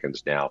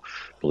Americans now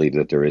believe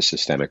that there is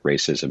systemic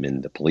racism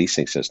in the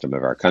policing system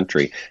of our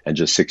country. And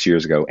just 6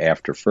 years ago,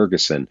 after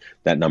Ferguson,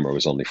 that number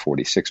was only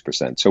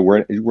 46%. So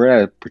we're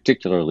at a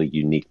particularly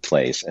unique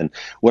place. And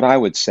what I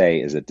would say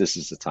is that this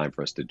is the time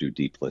for us to do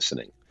deep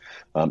listening.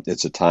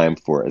 It's a time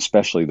for,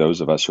 especially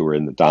those of us who are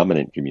in the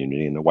dominant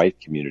community, in the white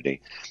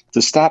community,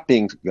 to stop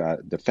being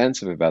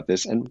defensive about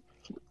this and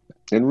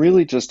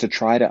really just to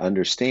try to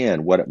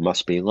understand what it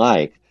must be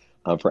like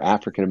for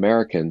African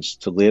Americans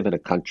to live in a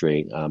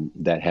country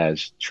that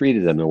has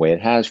treated them the way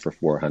it has for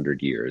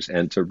 400 years,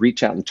 and to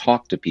reach out and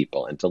talk to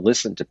people and to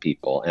listen to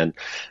people, and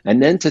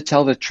then to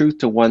tell the truth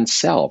to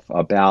oneself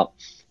about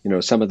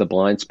some of the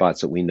blind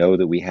spots that we know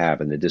that we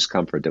have, and the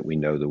discomfort that we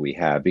know that we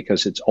have,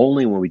 because it's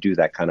only when we do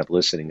that kind of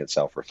listening and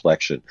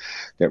self-reflection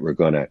that we're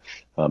going to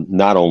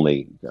not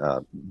only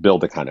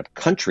build the kind of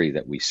country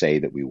that we say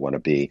that we want to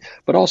be,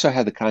 but also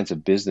have the kinds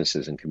of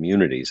businesses and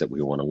communities that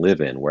we want to live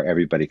in, where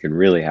everybody can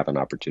really have an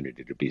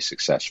opportunity to be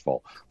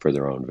successful for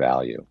their own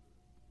value.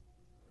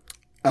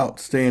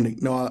 Outstanding.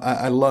 No,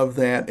 I love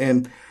that.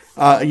 And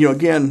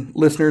again,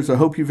 listeners, I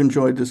hope you've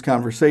enjoyed this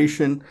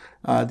conversation.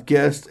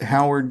 Guest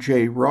Howard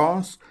J.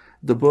 Ross.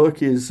 The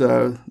book is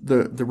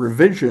the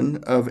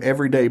revision of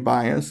Everyday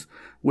Bias,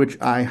 which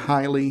I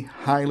highly,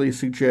 highly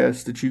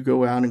suggest that you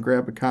go out and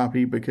grab a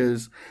copy,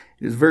 because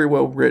it is very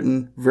well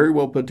written, very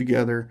well put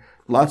together,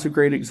 lots of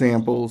great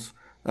examples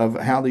of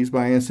how these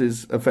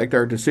biases affect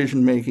our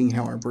decision making,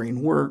 how our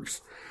brain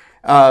works.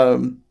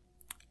 With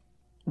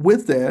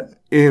that,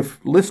 if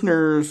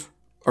listeners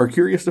are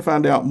curious to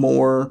find out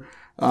more,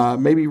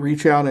 maybe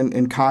reach out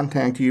and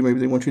contact you. Maybe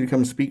they want you to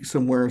come speak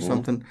somewhere or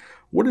something.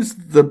 What is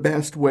the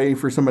best way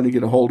for somebody to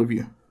get a hold of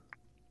you?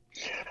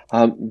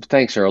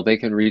 Thanks, Earl. They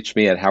can reach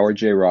me at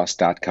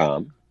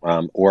howardjross.com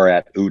or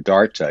at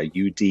Udarta,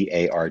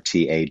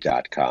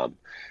 UDARTA.com.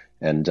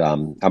 And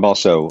I'm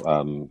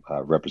also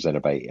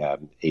represented by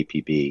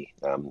APB,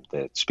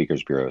 the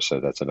Speakers Bureau, so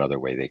that's another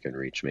way they can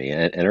reach me.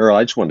 And Earl,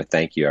 I just want to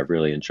thank you. I've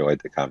really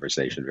enjoyed the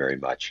conversation very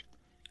much.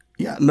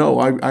 Yeah, no,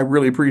 I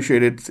really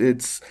appreciate it.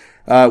 It's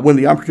when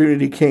the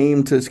opportunity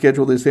came to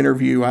schedule this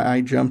interview,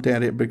 I jumped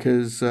at it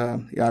because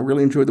I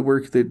really enjoy the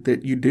work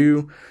that you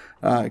do.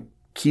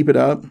 Keep it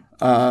up.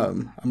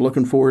 I'm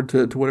looking forward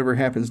to whatever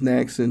happens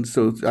next. And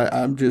so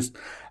I'm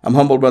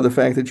humbled by the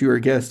fact that you are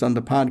a guest on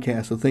the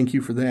podcast. So thank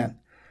you for that.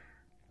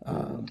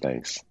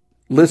 Thanks.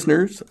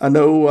 Listeners, I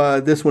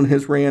know this one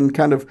has ran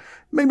kind of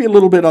maybe a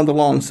little bit on the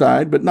long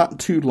side, but not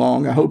too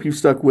long. I hope you've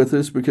stuck with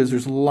us because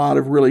there's a lot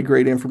of really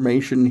great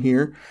information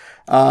here.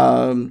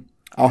 I'll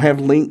have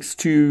links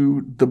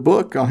to the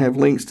book. I'll have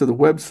links to the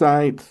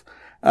website.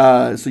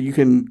 So you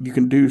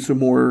can do some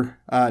more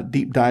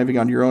deep diving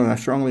on your own, and I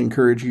strongly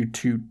encourage you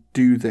to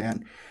do that.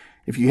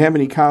 If you have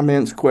any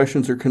comments,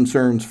 questions, or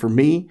concerns for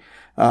me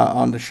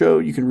on the show,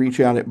 you can reach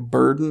out at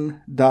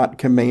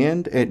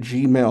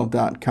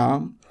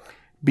burden.command@gmail.com.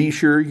 Be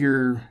sure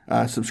you're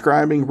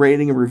subscribing,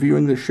 rating, and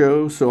reviewing the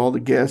show so all the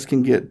guests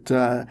can get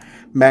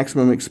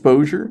maximum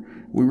exposure.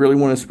 We really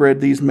want to spread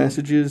these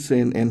messages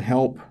and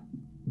help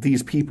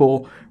these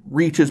people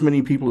reach as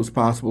many people as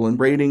possible. And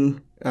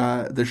rating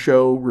the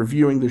show,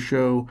 reviewing the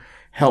show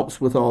helps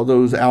with all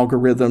those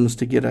algorithms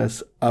to get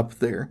us up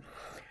there.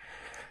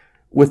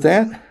 With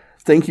that,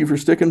 thank you for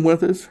sticking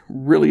with us.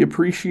 Really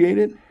appreciate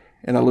it.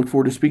 And I look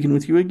forward to speaking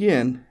with you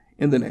again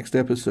in the next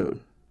episode.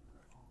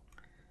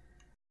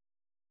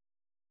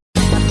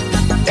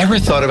 Ever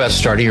thought about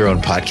starting your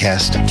own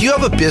podcast? Do you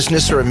have a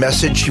business or a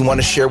message you want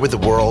to share with the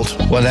world?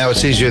 Well, now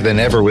it's easier than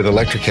ever with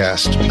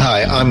Electrocast.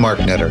 Hi, I'm Mark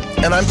Netter.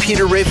 And I'm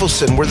Peter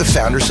Rafelson. We're the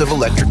founders of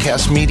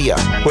Electrocast Media.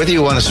 Whether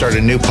you want to start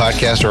a new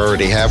podcast or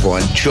already have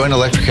one, join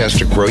Electrocast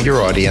to grow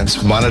your audience,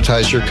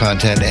 monetize your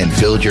content, and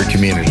build your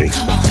community.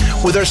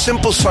 With our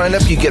simple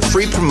sign-up, you get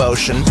free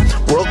promotion,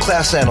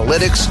 world-class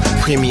analytics,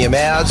 premium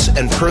ads,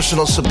 and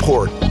personal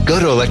support. Go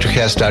to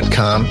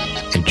electrocast.com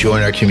and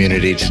join our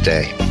community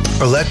today.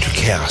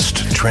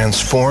 Electrocast.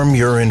 Transform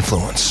your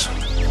influence.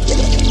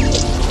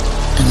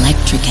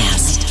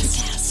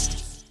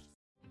 Electrocast.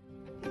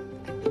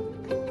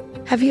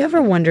 Have you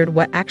ever wondered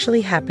what actually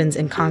happens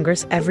in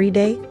Congress every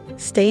day?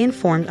 Stay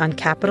informed on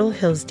Capitol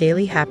Hill's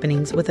daily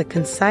happenings with a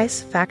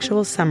concise,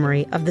 factual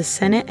summary of the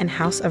Senate and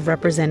House of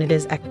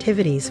Representatives'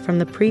 activities from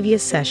the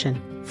previous session,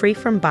 free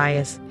from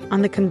bias,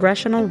 on the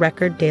Congressional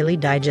Record Daily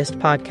Digest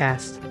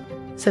podcast.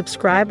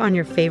 Subscribe on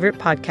your favorite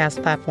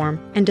podcast platform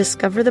and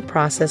discover the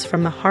process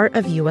from the heart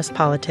of U.S.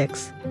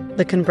 politics.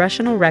 The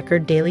Congressional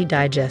Record Daily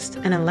Digest,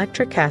 an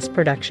Electrocast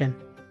production.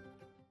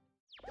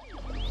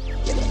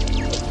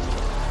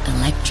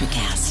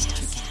 Electrocast.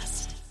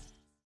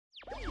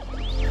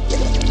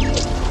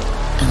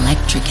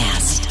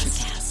 Electrocast.